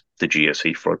rates, the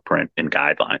GSE footprint, and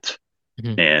guidelines.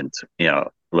 And,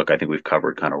 look, I think we've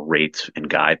covered kind of rates and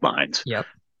guidelines. Yep.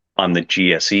 On the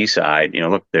GSE side,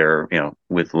 look, they're,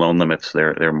 with loan limits,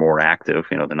 they're more active.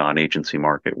 The non-agency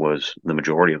market was the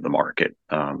majority of the market,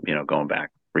 going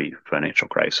back pre-financial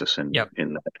crisis and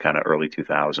in that kind of early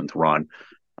 2000s run.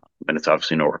 And it's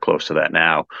obviously nowhere close to that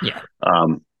now. Yeah.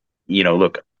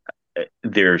 Look,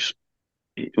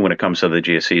 when it comes to the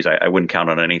GSEs, I wouldn't count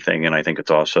on anything. And I think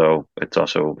it's also,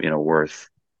 worth,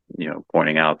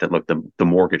 pointing out that, look, the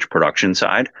mortgage production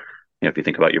side, if you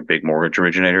think about your big mortgage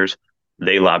originators,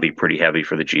 they lobby pretty heavy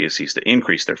for the GSEs to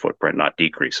increase their footprint, not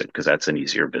decrease it, because that's an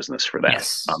easier business for them.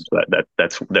 Yes. So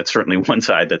that's certainly one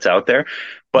side that's out there.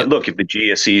 But look, if the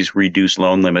GSEs reduce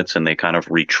loan limits and they kind of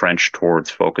retrench towards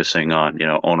focusing on,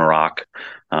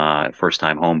 owner-occ,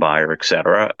 first-time home buyer, et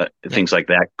cetera, things like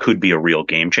that could be a real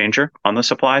game changer on the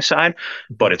supply side.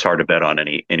 But it's hard to bet on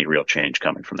any real change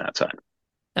coming from that side.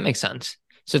 That makes sense.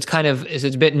 So it's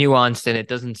a bit nuanced, and it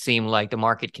doesn't seem like the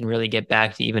market can really get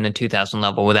back to even a 2000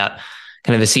 level without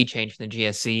kind of a sea change from the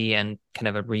GSE and kind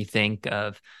of a rethink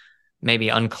of maybe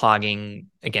unclogging,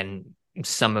 again,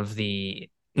 some of the,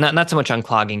 not so much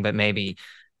unclogging, but maybe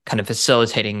kind of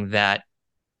facilitating that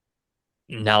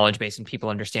knowledge base and people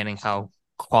understanding how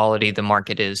quality the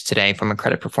market is today from a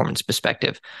credit performance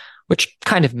perspective, which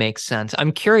kind of makes sense.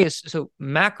 I'm curious. So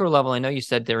macro level, I know you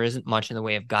said there isn't much in the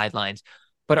way of guidelines,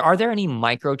 but are there any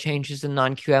micro changes in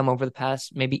non-QM over the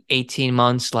past maybe 18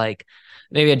 months, like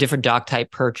maybe a different doc type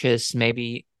purchase,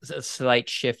 maybe a slight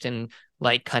shift in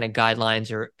like kind of guidelines,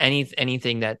 or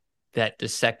anything that the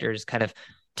sector is kind of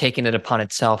taken it upon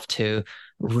itself to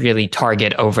really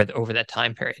target over that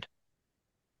time period?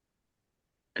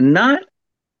 Not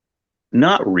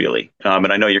really.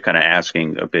 And I know you're kind of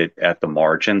asking a bit at the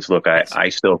margins. Look, I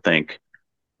still think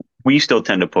we still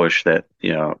tend to push that,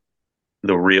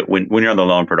 when you're on the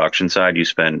loan production side, you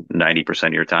spend 90%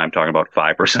 of your time talking about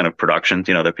 5% of production,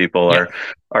 that people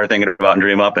are thinking about and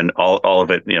dream up, and all of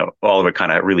it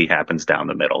kind of really happens down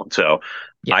the middle. So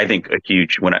I think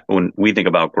when we think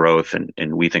about growth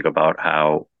and we think about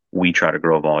how we try to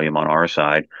grow volume on our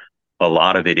side, a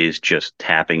lot of it is just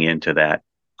tapping into that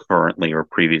currently or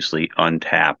previously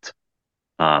untapped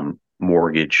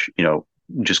mortgage,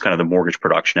 just kind of the mortgage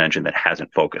production engine that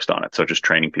hasn't focused on it. So just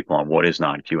training people on what is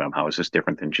non-QM, how is this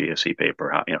different than GSE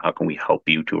paper, how can we help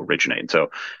you to originate? And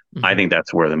so I think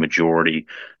that's where the majority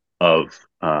of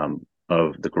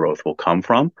the growth will come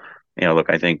from. Look,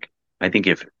 I think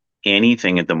if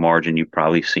anything at the margin, you've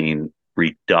probably seen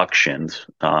reductions,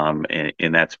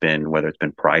 and that's been whether it's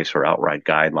been price or outright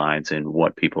guidelines and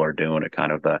what people are doing at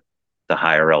kind of the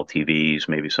higher LTVs,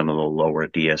 maybe some of the lower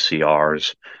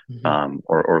DSCRs,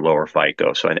 or lower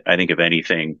FICO. So I think if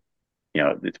anything,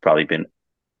 it's probably been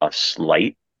a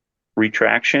slight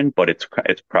retraction, but it's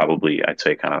probably, I'd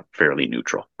say, kind of fairly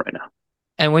neutral right now.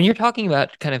 And when you're talking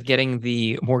about kind of getting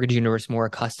the mortgage universe more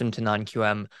accustomed to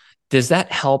non-QM, does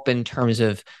that help in terms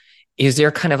of is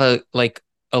there kind of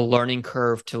a learning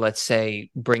curve to, let's say,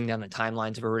 bring down the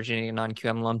timelines of originating a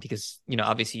non-QM loan? Because,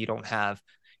 obviously you don't have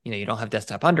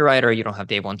desktop underwriter, you don't have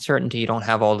day one certainty, you don't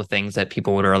have all the things that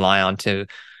people would rely on to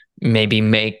maybe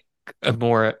make a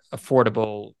more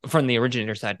affordable, from the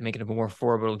originator side, make it a more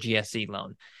affordable GSE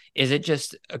loan. Is it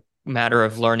just a matter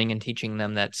of learning and teaching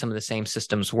them that some of the same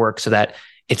systems work so that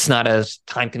it's not as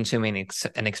time consuming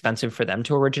and expensive for them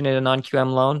to originate a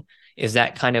non-QM loan? Is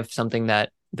that kind of something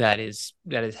that is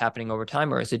happening over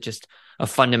time, or is it just a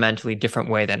fundamentally different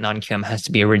way that non-QM has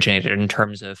to be originated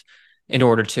in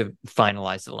order to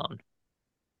finalize the loan?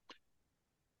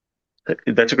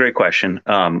 That's a great question.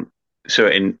 So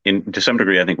to some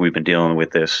degree, I think we've been dealing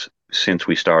with this since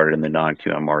we started in the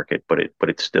non-QM market, but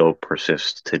it still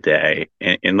persists today.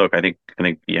 And look, I think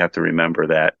you have to remember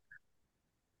that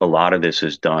a lot of this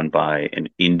is done by an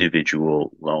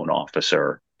individual loan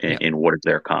officer in what is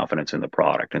their confidence in the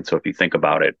product. And so if you think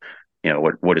about it,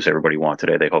 what does everybody want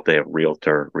today? They hope they have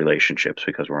realtor relationships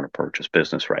because we're in a purchase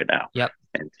business right now. Yep.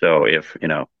 And so if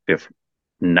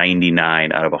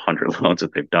 99 out of 100 loans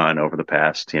that they've done over the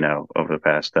past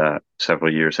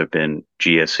several years have been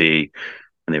GSE,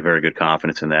 and they have very good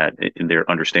confidence in that, and they're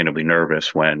understandably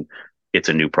nervous when it's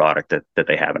a new product that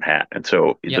they haven't had. And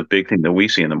so the big thing that we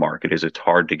see in the market is it's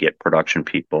hard to get production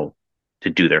people to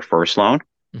do their first loan.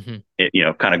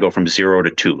 Mm-hmm. Kind of go from 0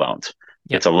 to 2 loans.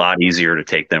 Yep. It's a lot easier to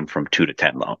take them from 2 to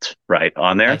 10 loans, right,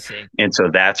 on there. I see. And so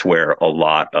that's where a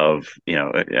lot of,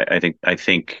 I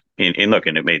think, and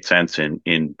it made sense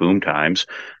in boom times,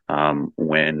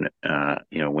 when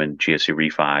GSE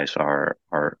refis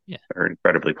are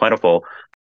incredibly plentiful.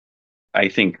 I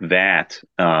think that,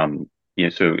 so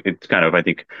it's kind of, I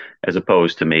think, as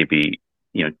opposed to maybe,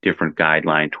 different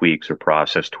guideline tweaks or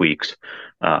process tweaks,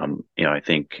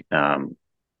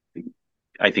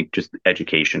 I think just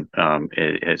education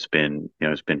it has been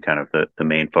kind of the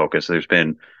main focus. There's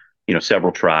been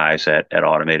several tries at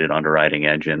automated underwriting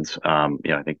engines. I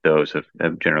think those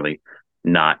have generally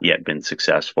not yet been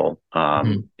successful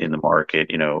in the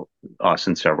market. Us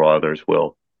and several others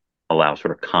will allow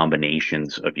sort of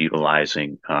combinations of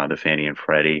utilizing the Fannie and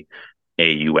Freddie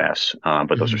AUS,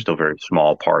 but those are still very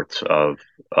small parts of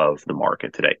the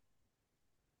market today.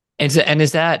 And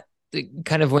is that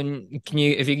kind of if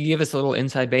you could give us a little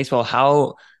inside baseball,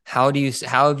 how have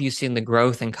you seen the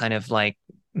growth and kind of like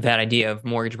that idea of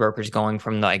mortgage brokers going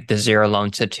from like the 0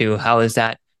 loan to 2? How has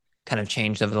that kind of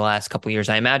changed over the last couple of years?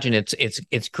 I imagine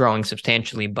it's growing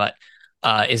substantially, but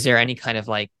is there any kind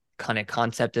of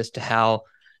concept as to how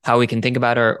we can think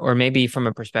about it, or maybe from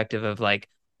a perspective of like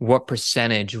what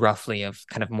percentage roughly of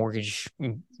kind of mortgage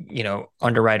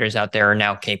underwriters out there are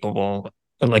now capable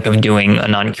of doing a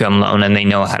non-QM loan and they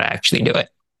know how to actually do it?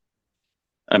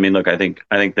 I mean, look, I think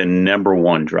the number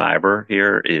one driver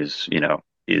here is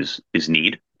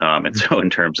need. And so in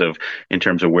terms of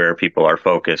where people are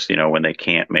focused, when they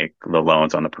can't make the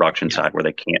loans on the production side, where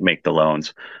they can't make the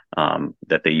loans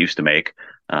that they used to make,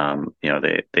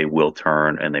 they will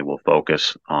turn and they will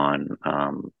focus on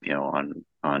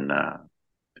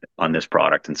this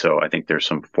product. And so I think there's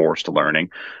some forced learning.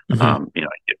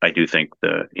 I do think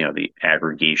the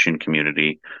aggregation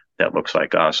community that looks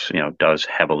like us, does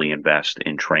heavily invest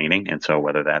in training. And so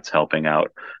whether that's helping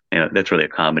out, that's really a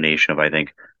combination of, I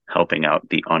think, helping out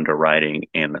the underwriting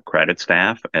and the credit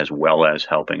staff, as well as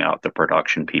helping out the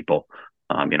production people.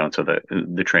 And so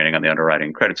the training on the underwriting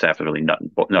and credit staff is really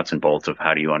nuts and bolts of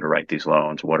how do you underwrite these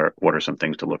loans? What are some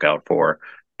things to look out for?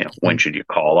 When should you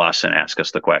call us and ask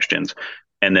us the questions?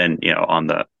 And then, on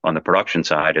the production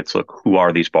side, it's look, who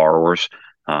are these borrowers?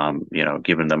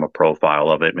 Giving them a profile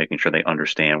of it, making sure they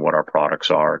understand what our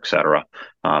products are, et cetera.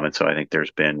 And so I think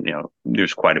there's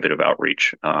quite a bit of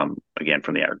outreach, again,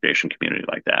 from the aggregation community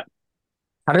like that.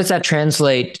 How does that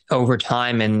translate over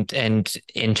time? And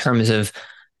in terms of,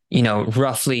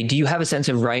 roughly, do you have a sense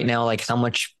of right now, like how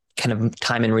much kind of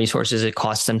time and resources it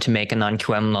costs them to make a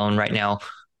non-QM loan right now?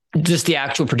 Just the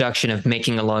actual production of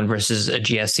making a loan versus a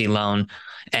GSE loan.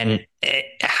 And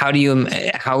how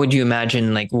would you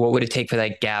imagine, like, what would it take for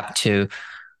that gap to,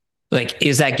 like,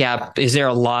 is there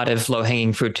a lot of low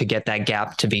hanging fruit to get that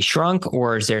gap to be shrunk,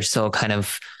 or is there still kind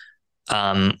of,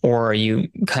 or are you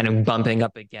kind of bumping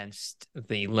up against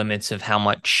the limits of how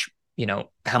much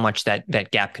that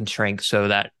gap can shrink so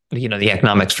that, the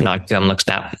economics for non-QM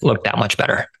look that much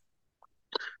better?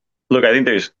 Look, I think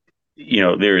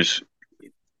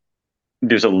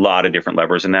there's a lot of different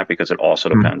levers in that, because it also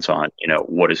depends on,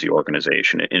 what is the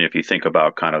organization. And if you think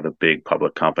about kind of the big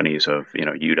public companies of,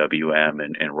 UWM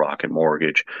and Rocket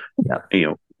Mortgage,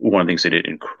 one of the things they did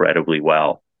incredibly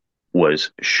well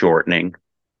was shortening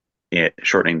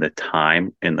shortening the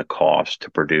time and the cost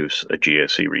to produce a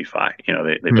GSE refi. They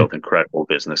Mhm. built incredible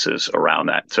businesses around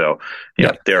that. So,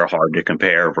 Yeah. they're hard to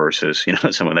compare versus,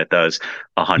 someone that does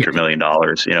Yeah. $100 million,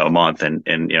 a month. And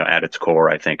at its core,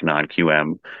 I think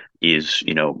non-QM is,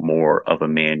 more of a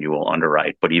manual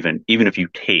underwrite. But even if you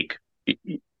take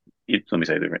let me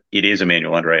say it is a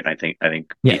manual underwrite, and I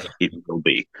think Yeah. it will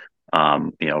be,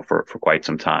 for quite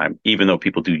some time, even though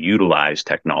people do utilize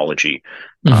technology,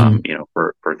 Hmm.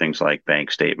 for things like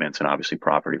bank statements and obviously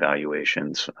property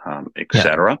valuations, et Yeah.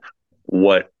 cetera.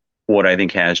 What what I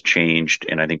think has changed,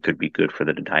 and I think could be good for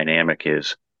the dynamic,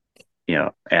 is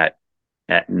at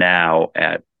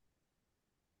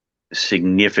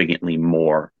significantly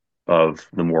more of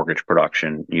the mortgage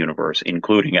production universe,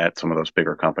 including at some of those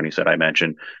bigger companies that I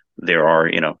mentioned. There are,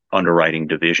 underwriting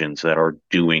divisions that are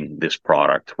doing this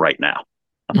product right now.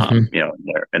 Hmm.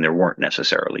 And there weren't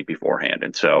necessarily beforehand.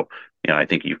 And so, I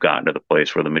think you've gotten to the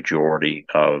place where the majority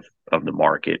of the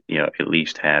market, at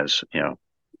least has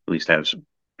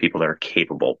people that are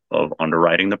capable of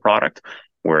underwriting the product,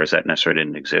 whereas that necessarily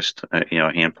didn't exist, a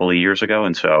handful of years ago.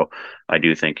 And so, I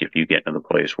do think if you get into the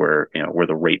place where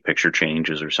the rate picture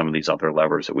changes or some of these other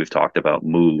levers that we've talked about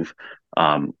move,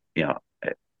 um, you know,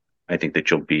 I think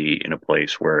that you'll be in a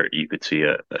place where you could see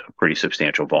a pretty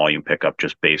substantial volume pickup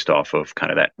just based off of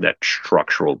kind of that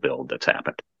structural build that's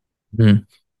happened.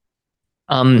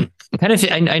 Hmm. Kind of,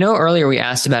 I know earlier we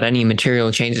asked about any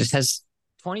material changes.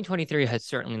 2023 has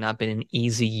certainly not been an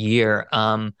easy year.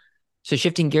 So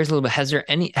shifting gears a little bit,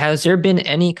 has there been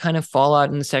any kind of fallout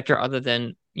in the sector other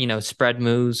than, spread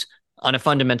moves on a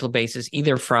fundamental basis,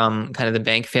 either from kind of the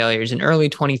bank failures in early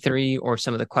 23 or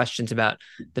some of the questions about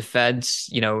the Fed's,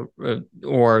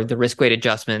 or the risk weight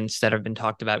adjustments that have been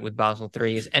talked about with Basel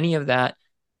III? Is any of that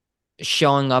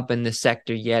showing up in the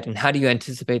sector yet? And how do you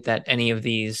anticipate that any of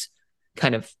these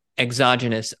kind of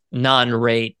exogenous,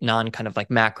 non-rate, non kind of like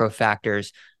macro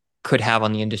factors could have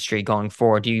on the industry going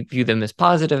forward? Do you view them as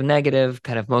positive, negative,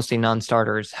 kind of mostly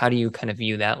non-starters? How do you kind of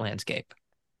view that landscape?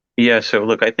 Yeah, so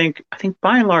look, I think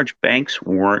by and large banks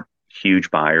weren't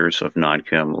huge buyers of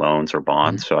non-QM loans or Mm-hmm.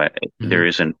 bonds, so Mm-hmm.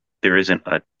 there isn't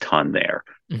a ton there.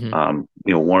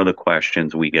 Mm-hmm. One of the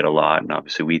questions we get a lot, and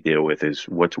obviously we deal with, is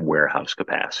what's warehouse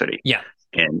capacity, Yeah.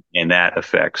 and that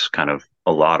affects kind of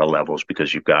a lot of levels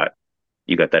because you got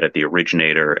that at the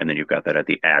originator, and then you've got that at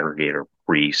the aggregator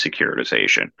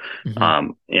pre-securitization.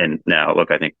 Mm-hmm. And now,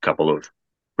 look, I think a couple of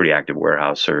pretty active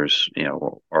warehousers,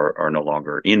 are no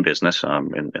longer in business,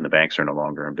 and the banks are no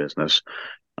longer in business.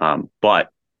 But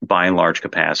by and large,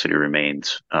 capacity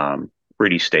remains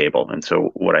pretty stable. And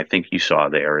so, what I think you saw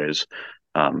there is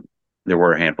um, there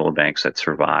were a handful of banks that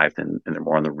survived, and they're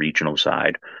more on the regional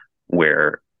side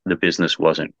where the business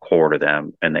wasn't core to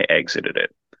them, and they exited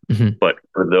it. Mm-hmm. But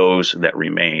for those that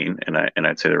remain, and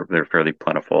I'd say they're fairly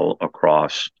plentiful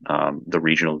across the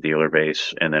regional dealer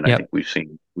base, and then I Yep. think we've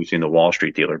seen the Wall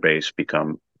Street dealer base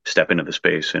step into the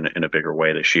space in a bigger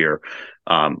way this year,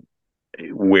 um,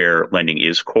 where lending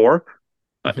is core.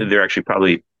 Mm-hmm. They're actually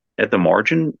probably at the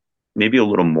margin maybe a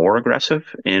little more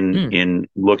aggressive in Mm. in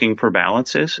looking for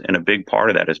balances, and a big part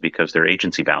of that is because their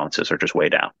agency balances are just way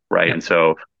down, right? Yep. And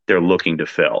so they're looking to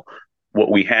fill. What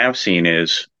we have seen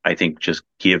is, I think, just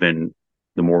given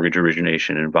the mortgage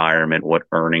origination environment, what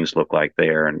earnings look like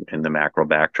there, and the macro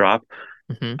backdrop,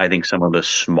 Mm-hmm. I think some of the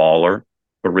smaller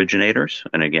originators,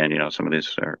 and again, some of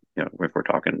these are, if we're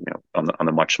talking, on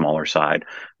the much smaller side,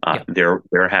 Yep.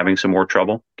 they're having some more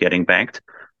trouble getting banked,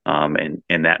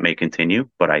 and that may continue.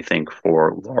 But I think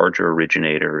for larger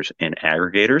originators and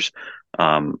aggregators,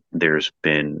 there's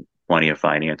been plenty of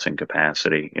financing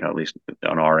capacity. At least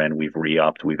on our end, we've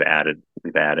re-upped, we've added,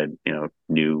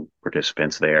 new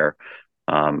participants there.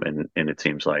 And it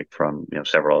seems like from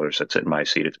several others that sit in my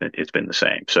seat, it's been the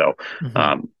same. So Mm-hmm.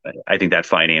 um, I think that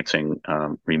financing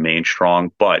remains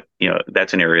strong, but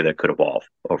that's an area that could evolve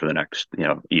over the next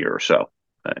year or so,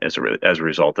 as a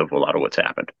result of a lot of what's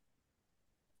happened.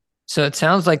 So it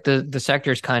sounds like the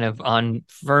sector is kind of on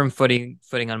firm footing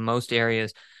on most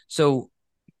areas. So,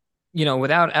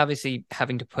 without obviously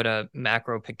having to put a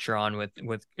macro picture on with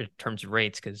in terms of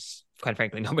rates, because quite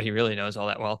frankly, nobody really knows all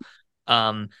that well.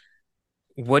 Um,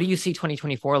 what do you see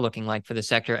 2024 looking like for the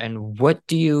sector, and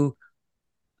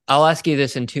I'll ask you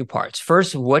this in two parts.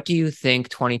 First, what do you think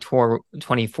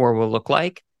 2024 will look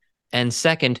like? And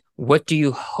second, what do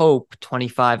you hope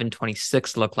 25 and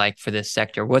 26 look like for this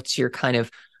sector? What's your kind of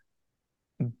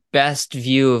best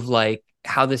view of like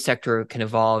how the sector can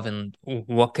evolve and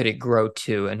what could it grow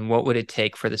to, and what would it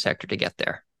take for the sector to get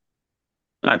there?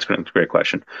 That's a great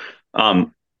question.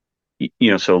 Um,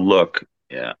 so look.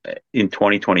 Yeah, in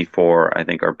 2024, I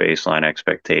think our baseline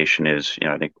expectation is,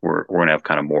 I think we're going to have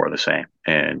kind of more of the same,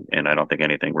 and I don't think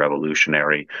anything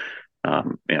revolutionary.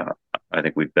 You know, I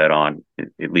think we've bet on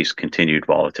at least continued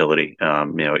volatility,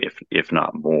 if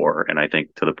not more. And I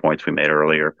think to the points we made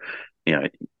earlier, you know,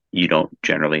 you don't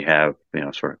generally have,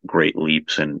 sort of great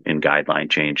leaps in guideline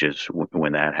changes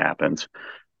when that happens.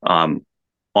 Um,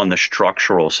 on the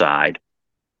structural side,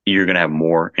 you're going to have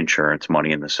more insurance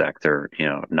money in the sector,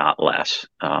 not less.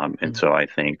 And so I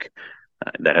think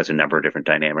that has a number of different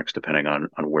dynamics depending on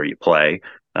where you play.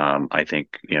 I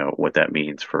think what that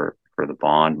means for the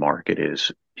bond market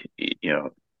is you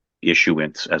know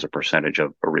issuance as a percentage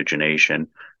of origination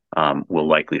will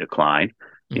likely decline.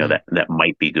 That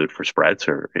might be good for spreads,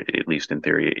 or at least in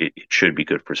theory, it should be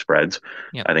good for spreads.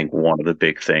 Yep. I think one of the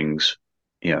big things,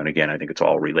 and again, I think it's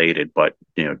all related, but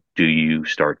do you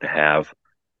start to have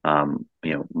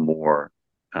more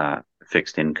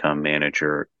fixed income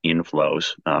manager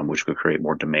inflows, which could create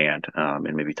more demand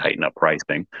and maybe tighten up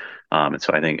pricing. And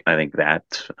so I think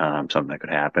that's something that could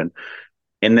happen.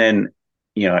 And then,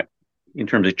 you know, in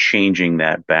terms of changing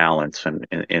that balance, and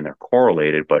they're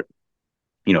correlated, but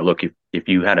look, if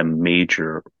you had a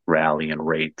major rally in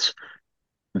rates,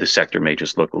 the sector may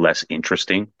just look less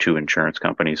interesting to insurance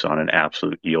companies on an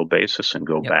absolute yield basis and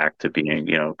go Yep. back to being,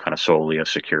 kind of solely a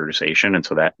securitization. And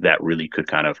so that really could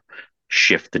kind of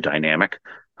shift the dynamic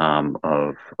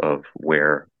of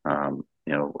where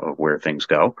of where things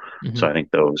go. So I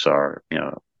think those are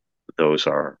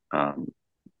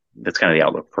that's kind of the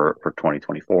outlook for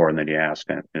 2024. And then you ask,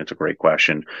 and it's a great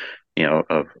question,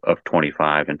 of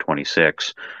 25 and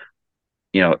 26.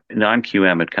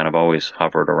 Non-QM had kind of always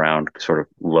hovered around sort of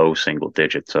low single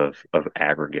digits of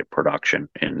aggregate production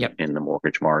Yep. in the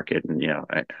mortgage market. And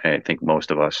I think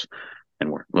most of us,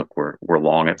 and we're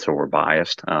long it, so we're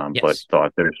biased, Yes. but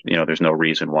thought there's no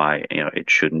reason why it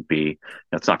shouldn't be.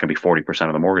 It's not going to be 40%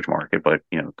 of the mortgage market, but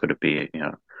could it be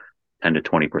 10 to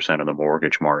 20% of the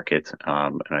mortgage market?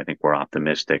 And I think we're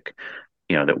optimistic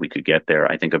that we could get there.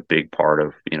 I think a big part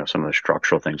of, some of the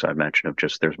structural things I've mentioned of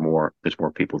just there's more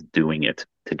people doing it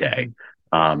today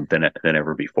than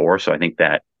ever before. So I think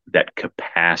that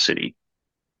capacity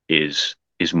is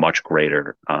much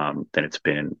greater than it's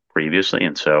been previously.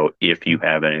 And so if you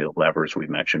have any of the levers we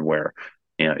mentioned where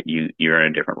you're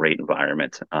in a different rate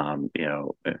environment,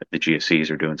 the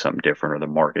GSEs are doing something different, or the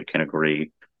market can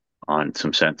agree on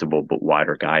some sensible but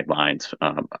wider guidelines,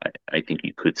 I think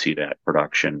you could see that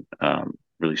production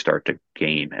really start to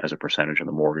gain as a percentage of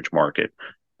the mortgage market,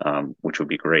 which would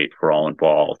be great for all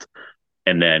involved.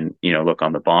 And then, look,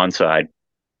 on the bond side,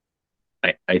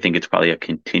 I think it's probably a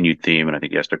continued theme, and I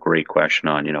think you asked a great question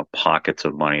on, pockets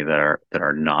of money that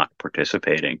are not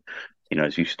participating.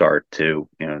 As you start to,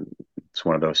 it's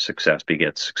one of those success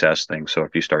begets success things. So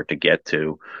if you start to get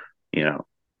to,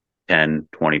 10,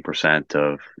 20%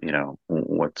 of,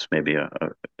 what's maybe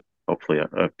hopefully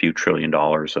a few $1 trillion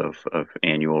of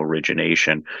annual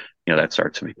origination, that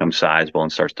starts to become sizable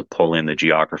and starts to pull in the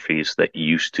geographies that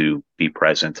used to be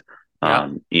present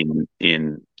in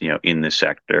this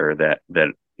sector that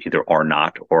either are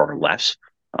not or are less.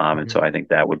 And so I think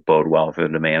that would bode well for the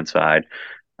demand side.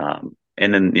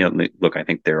 And then, look, I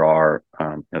think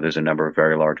there's a number of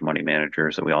very large money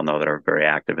managers that we all know that are very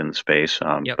active in the space,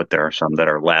 but there are some that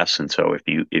are less. And so if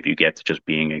you get to just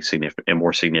being a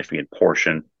more significant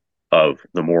portion of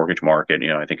the mortgage market,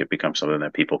 I think it becomes something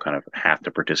that people kind of have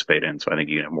to participate in. So I think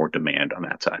you have more demand on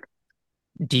that side.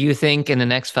 Do you think in the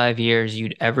next 5 years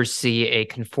you'd ever see a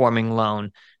conforming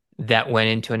loan that went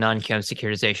into a non-QM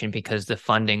securitization because the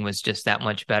funding was just that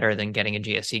much better than getting a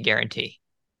GSE guarantee?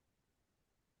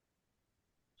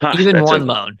 Even one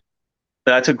loan.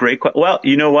 That's a great question. Well,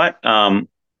 you know what?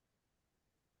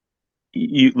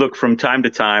 You look, from time to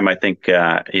time, I think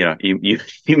you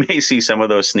may see some of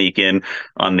those sneak in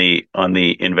on the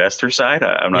investor side.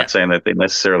 I'm not saying that they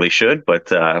necessarily should, but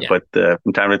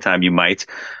from time to time you might.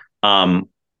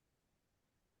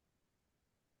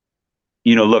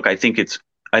 Look, I think it's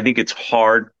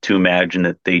hard to imagine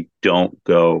that they don't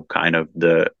go kind of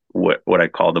what I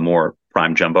call the more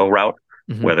prime jumbo route.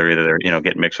 Whether either they're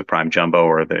get mixed with prime jumbo,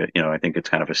 or I think it's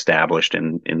kind of established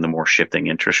in the more shifting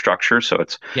interest structure. So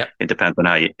it depends on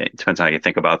how you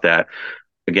think about that.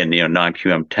 Again,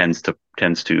 non-QM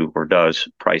tends to or does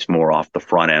price more off the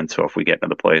front end. So if we get into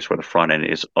the place where the front end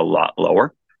is a lot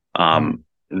lower,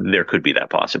 there could be that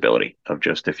possibility of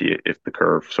just if the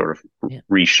curve sort of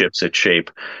reshifts its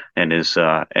shape and is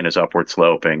upward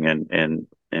sloping and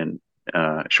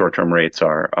short-term rates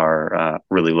are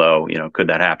really low, could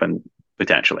that happen?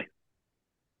 Potentially.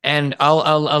 And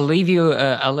I'll leave you.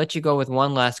 I'll let you go with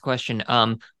one last question.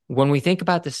 when we think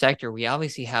about the sector, we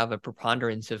obviously have a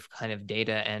preponderance of kind of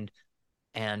data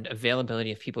and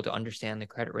availability of people to understand the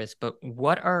credit risk. But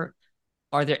are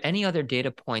there any other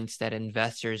data points that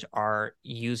investors are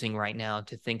using right now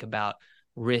to think about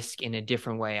risk in a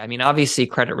different way? I mean, obviously,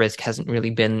 credit risk hasn't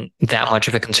really been that much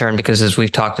of a concern because, as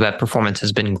we've talked about, performance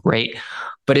has been great.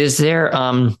 But is there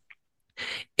a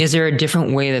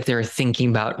different way that they're thinking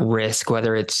about risk,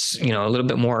 whether it's, a little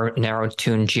bit more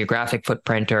narrow-tuned geographic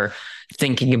footprint, or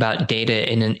thinking about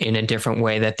data in a different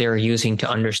way that they're using to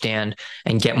understand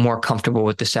and get more comfortable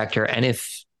with the sector? And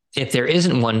if there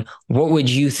isn't one, what would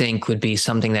you think would be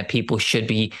something that people should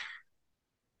be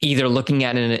either looking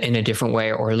at in a different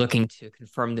way, or looking to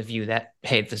confirm the view that,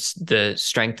 hey, the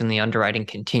strength in the underwriting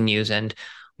continues and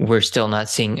we're still not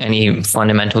seeing any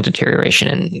fundamental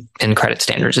deterioration in credit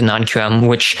standards and non-QM,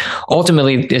 which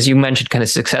ultimately, as you mentioned, kind of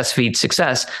success feeds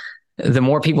success. The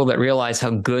more people that realize how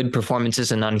good performance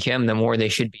is in non-QM, the more they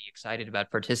should be excited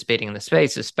about participating in the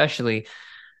space, especially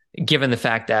given the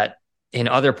fact that in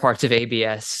other parts of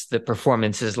ABS, the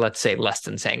performance is, let's say, less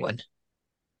than sanguine.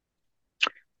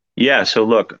 Yeah. So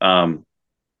look,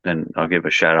 and I'll give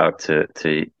a shout out to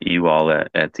you all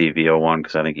at DV01,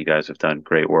 because I think you guys have done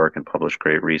great work and published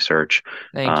great research,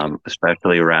 Thank you.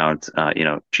 especially around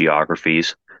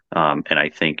geographies. And I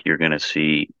think you're going to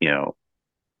see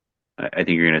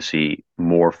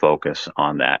more focus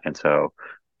on that. And so,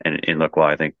 and look, while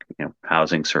I think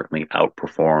housing certainly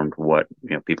outperformed what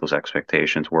people's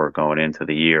expectations were going into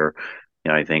the year,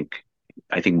 I think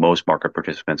most market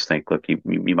participants think, look,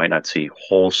 you might not see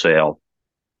wholesale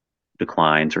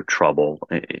declines or trouble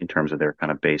in terms of their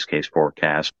kind of base case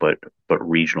forecast, but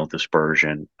regional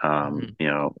dispersion,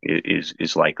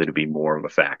 is likely to be more of a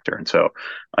factor. And so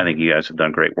I think you guys have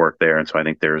done great work there. And so I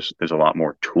think there's a lot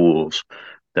more tools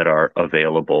that are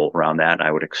available around that. I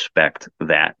would expect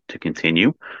that to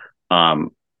continue.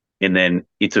 And then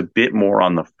it's a bit more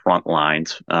on the front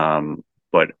lines, but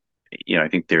I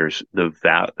think there's the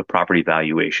property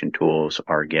valuation tools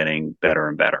are getting better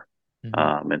and better.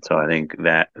 And so I think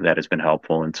that has been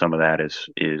helpful, and some of that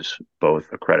is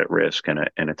both a credit risk and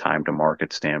a time to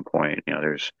market standpoint.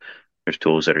 There's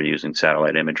tools that are using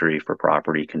satellite imagery for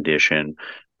property condition.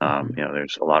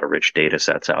 There's a lot of rich data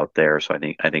sets out there. So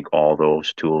I think all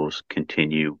those tools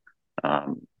continue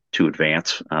to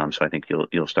advance. So I think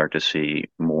you'll start to see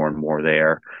more and more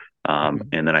there. And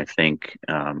then I think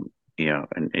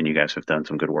and you guys have done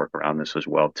some good work around this as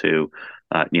well too.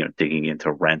 Digging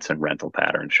into rents and rental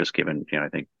patterns, just given I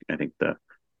think the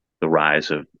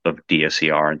rise of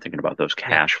DSCR and thinking about those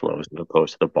cash flows as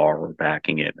opposed to the borrower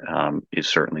backing it is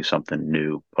certainly something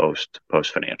new post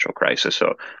financial crisis.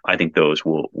 So I think those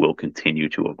will continue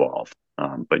to evolve.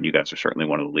 But you guys are certainly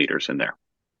one of the leaders in there.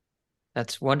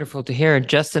 That's wonderful to hear.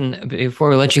 Justin, before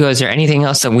we let you go, is there anything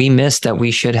else that we missed that we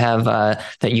should have,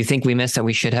 that you think we missed that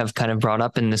we should have kind of brought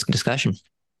up in this discussion?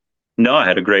 No, I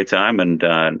had a great time and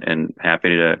happy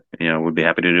to, would be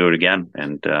happy to do it again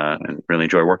and really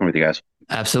enjoy working with you guys.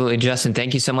 Absolutely. Justin,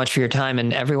 thank you so much for your time.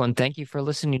 And everyone, thank you for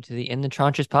listening to the In the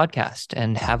Tranches podcast,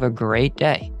 and have a great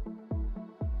day.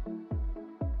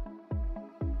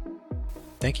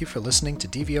 Thank you for listening to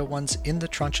DV01's In the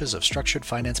Tranches of Structured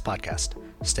Finance podcast.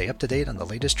 Stay up to date on the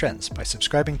latest trends by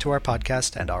subscribing to our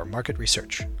podcast and our market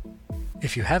research.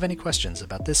 If you have any questions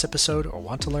about this episode or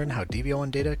want to learn how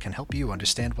DV01 data can help you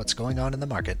understand what's going on in the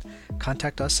market,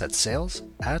 contact us at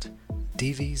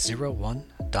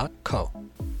sales@dv01.co.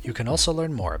 You can also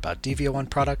learn more about DV01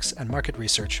 products and market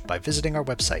research by visiting our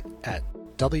website at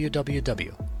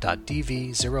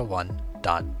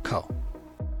www.dv01.co.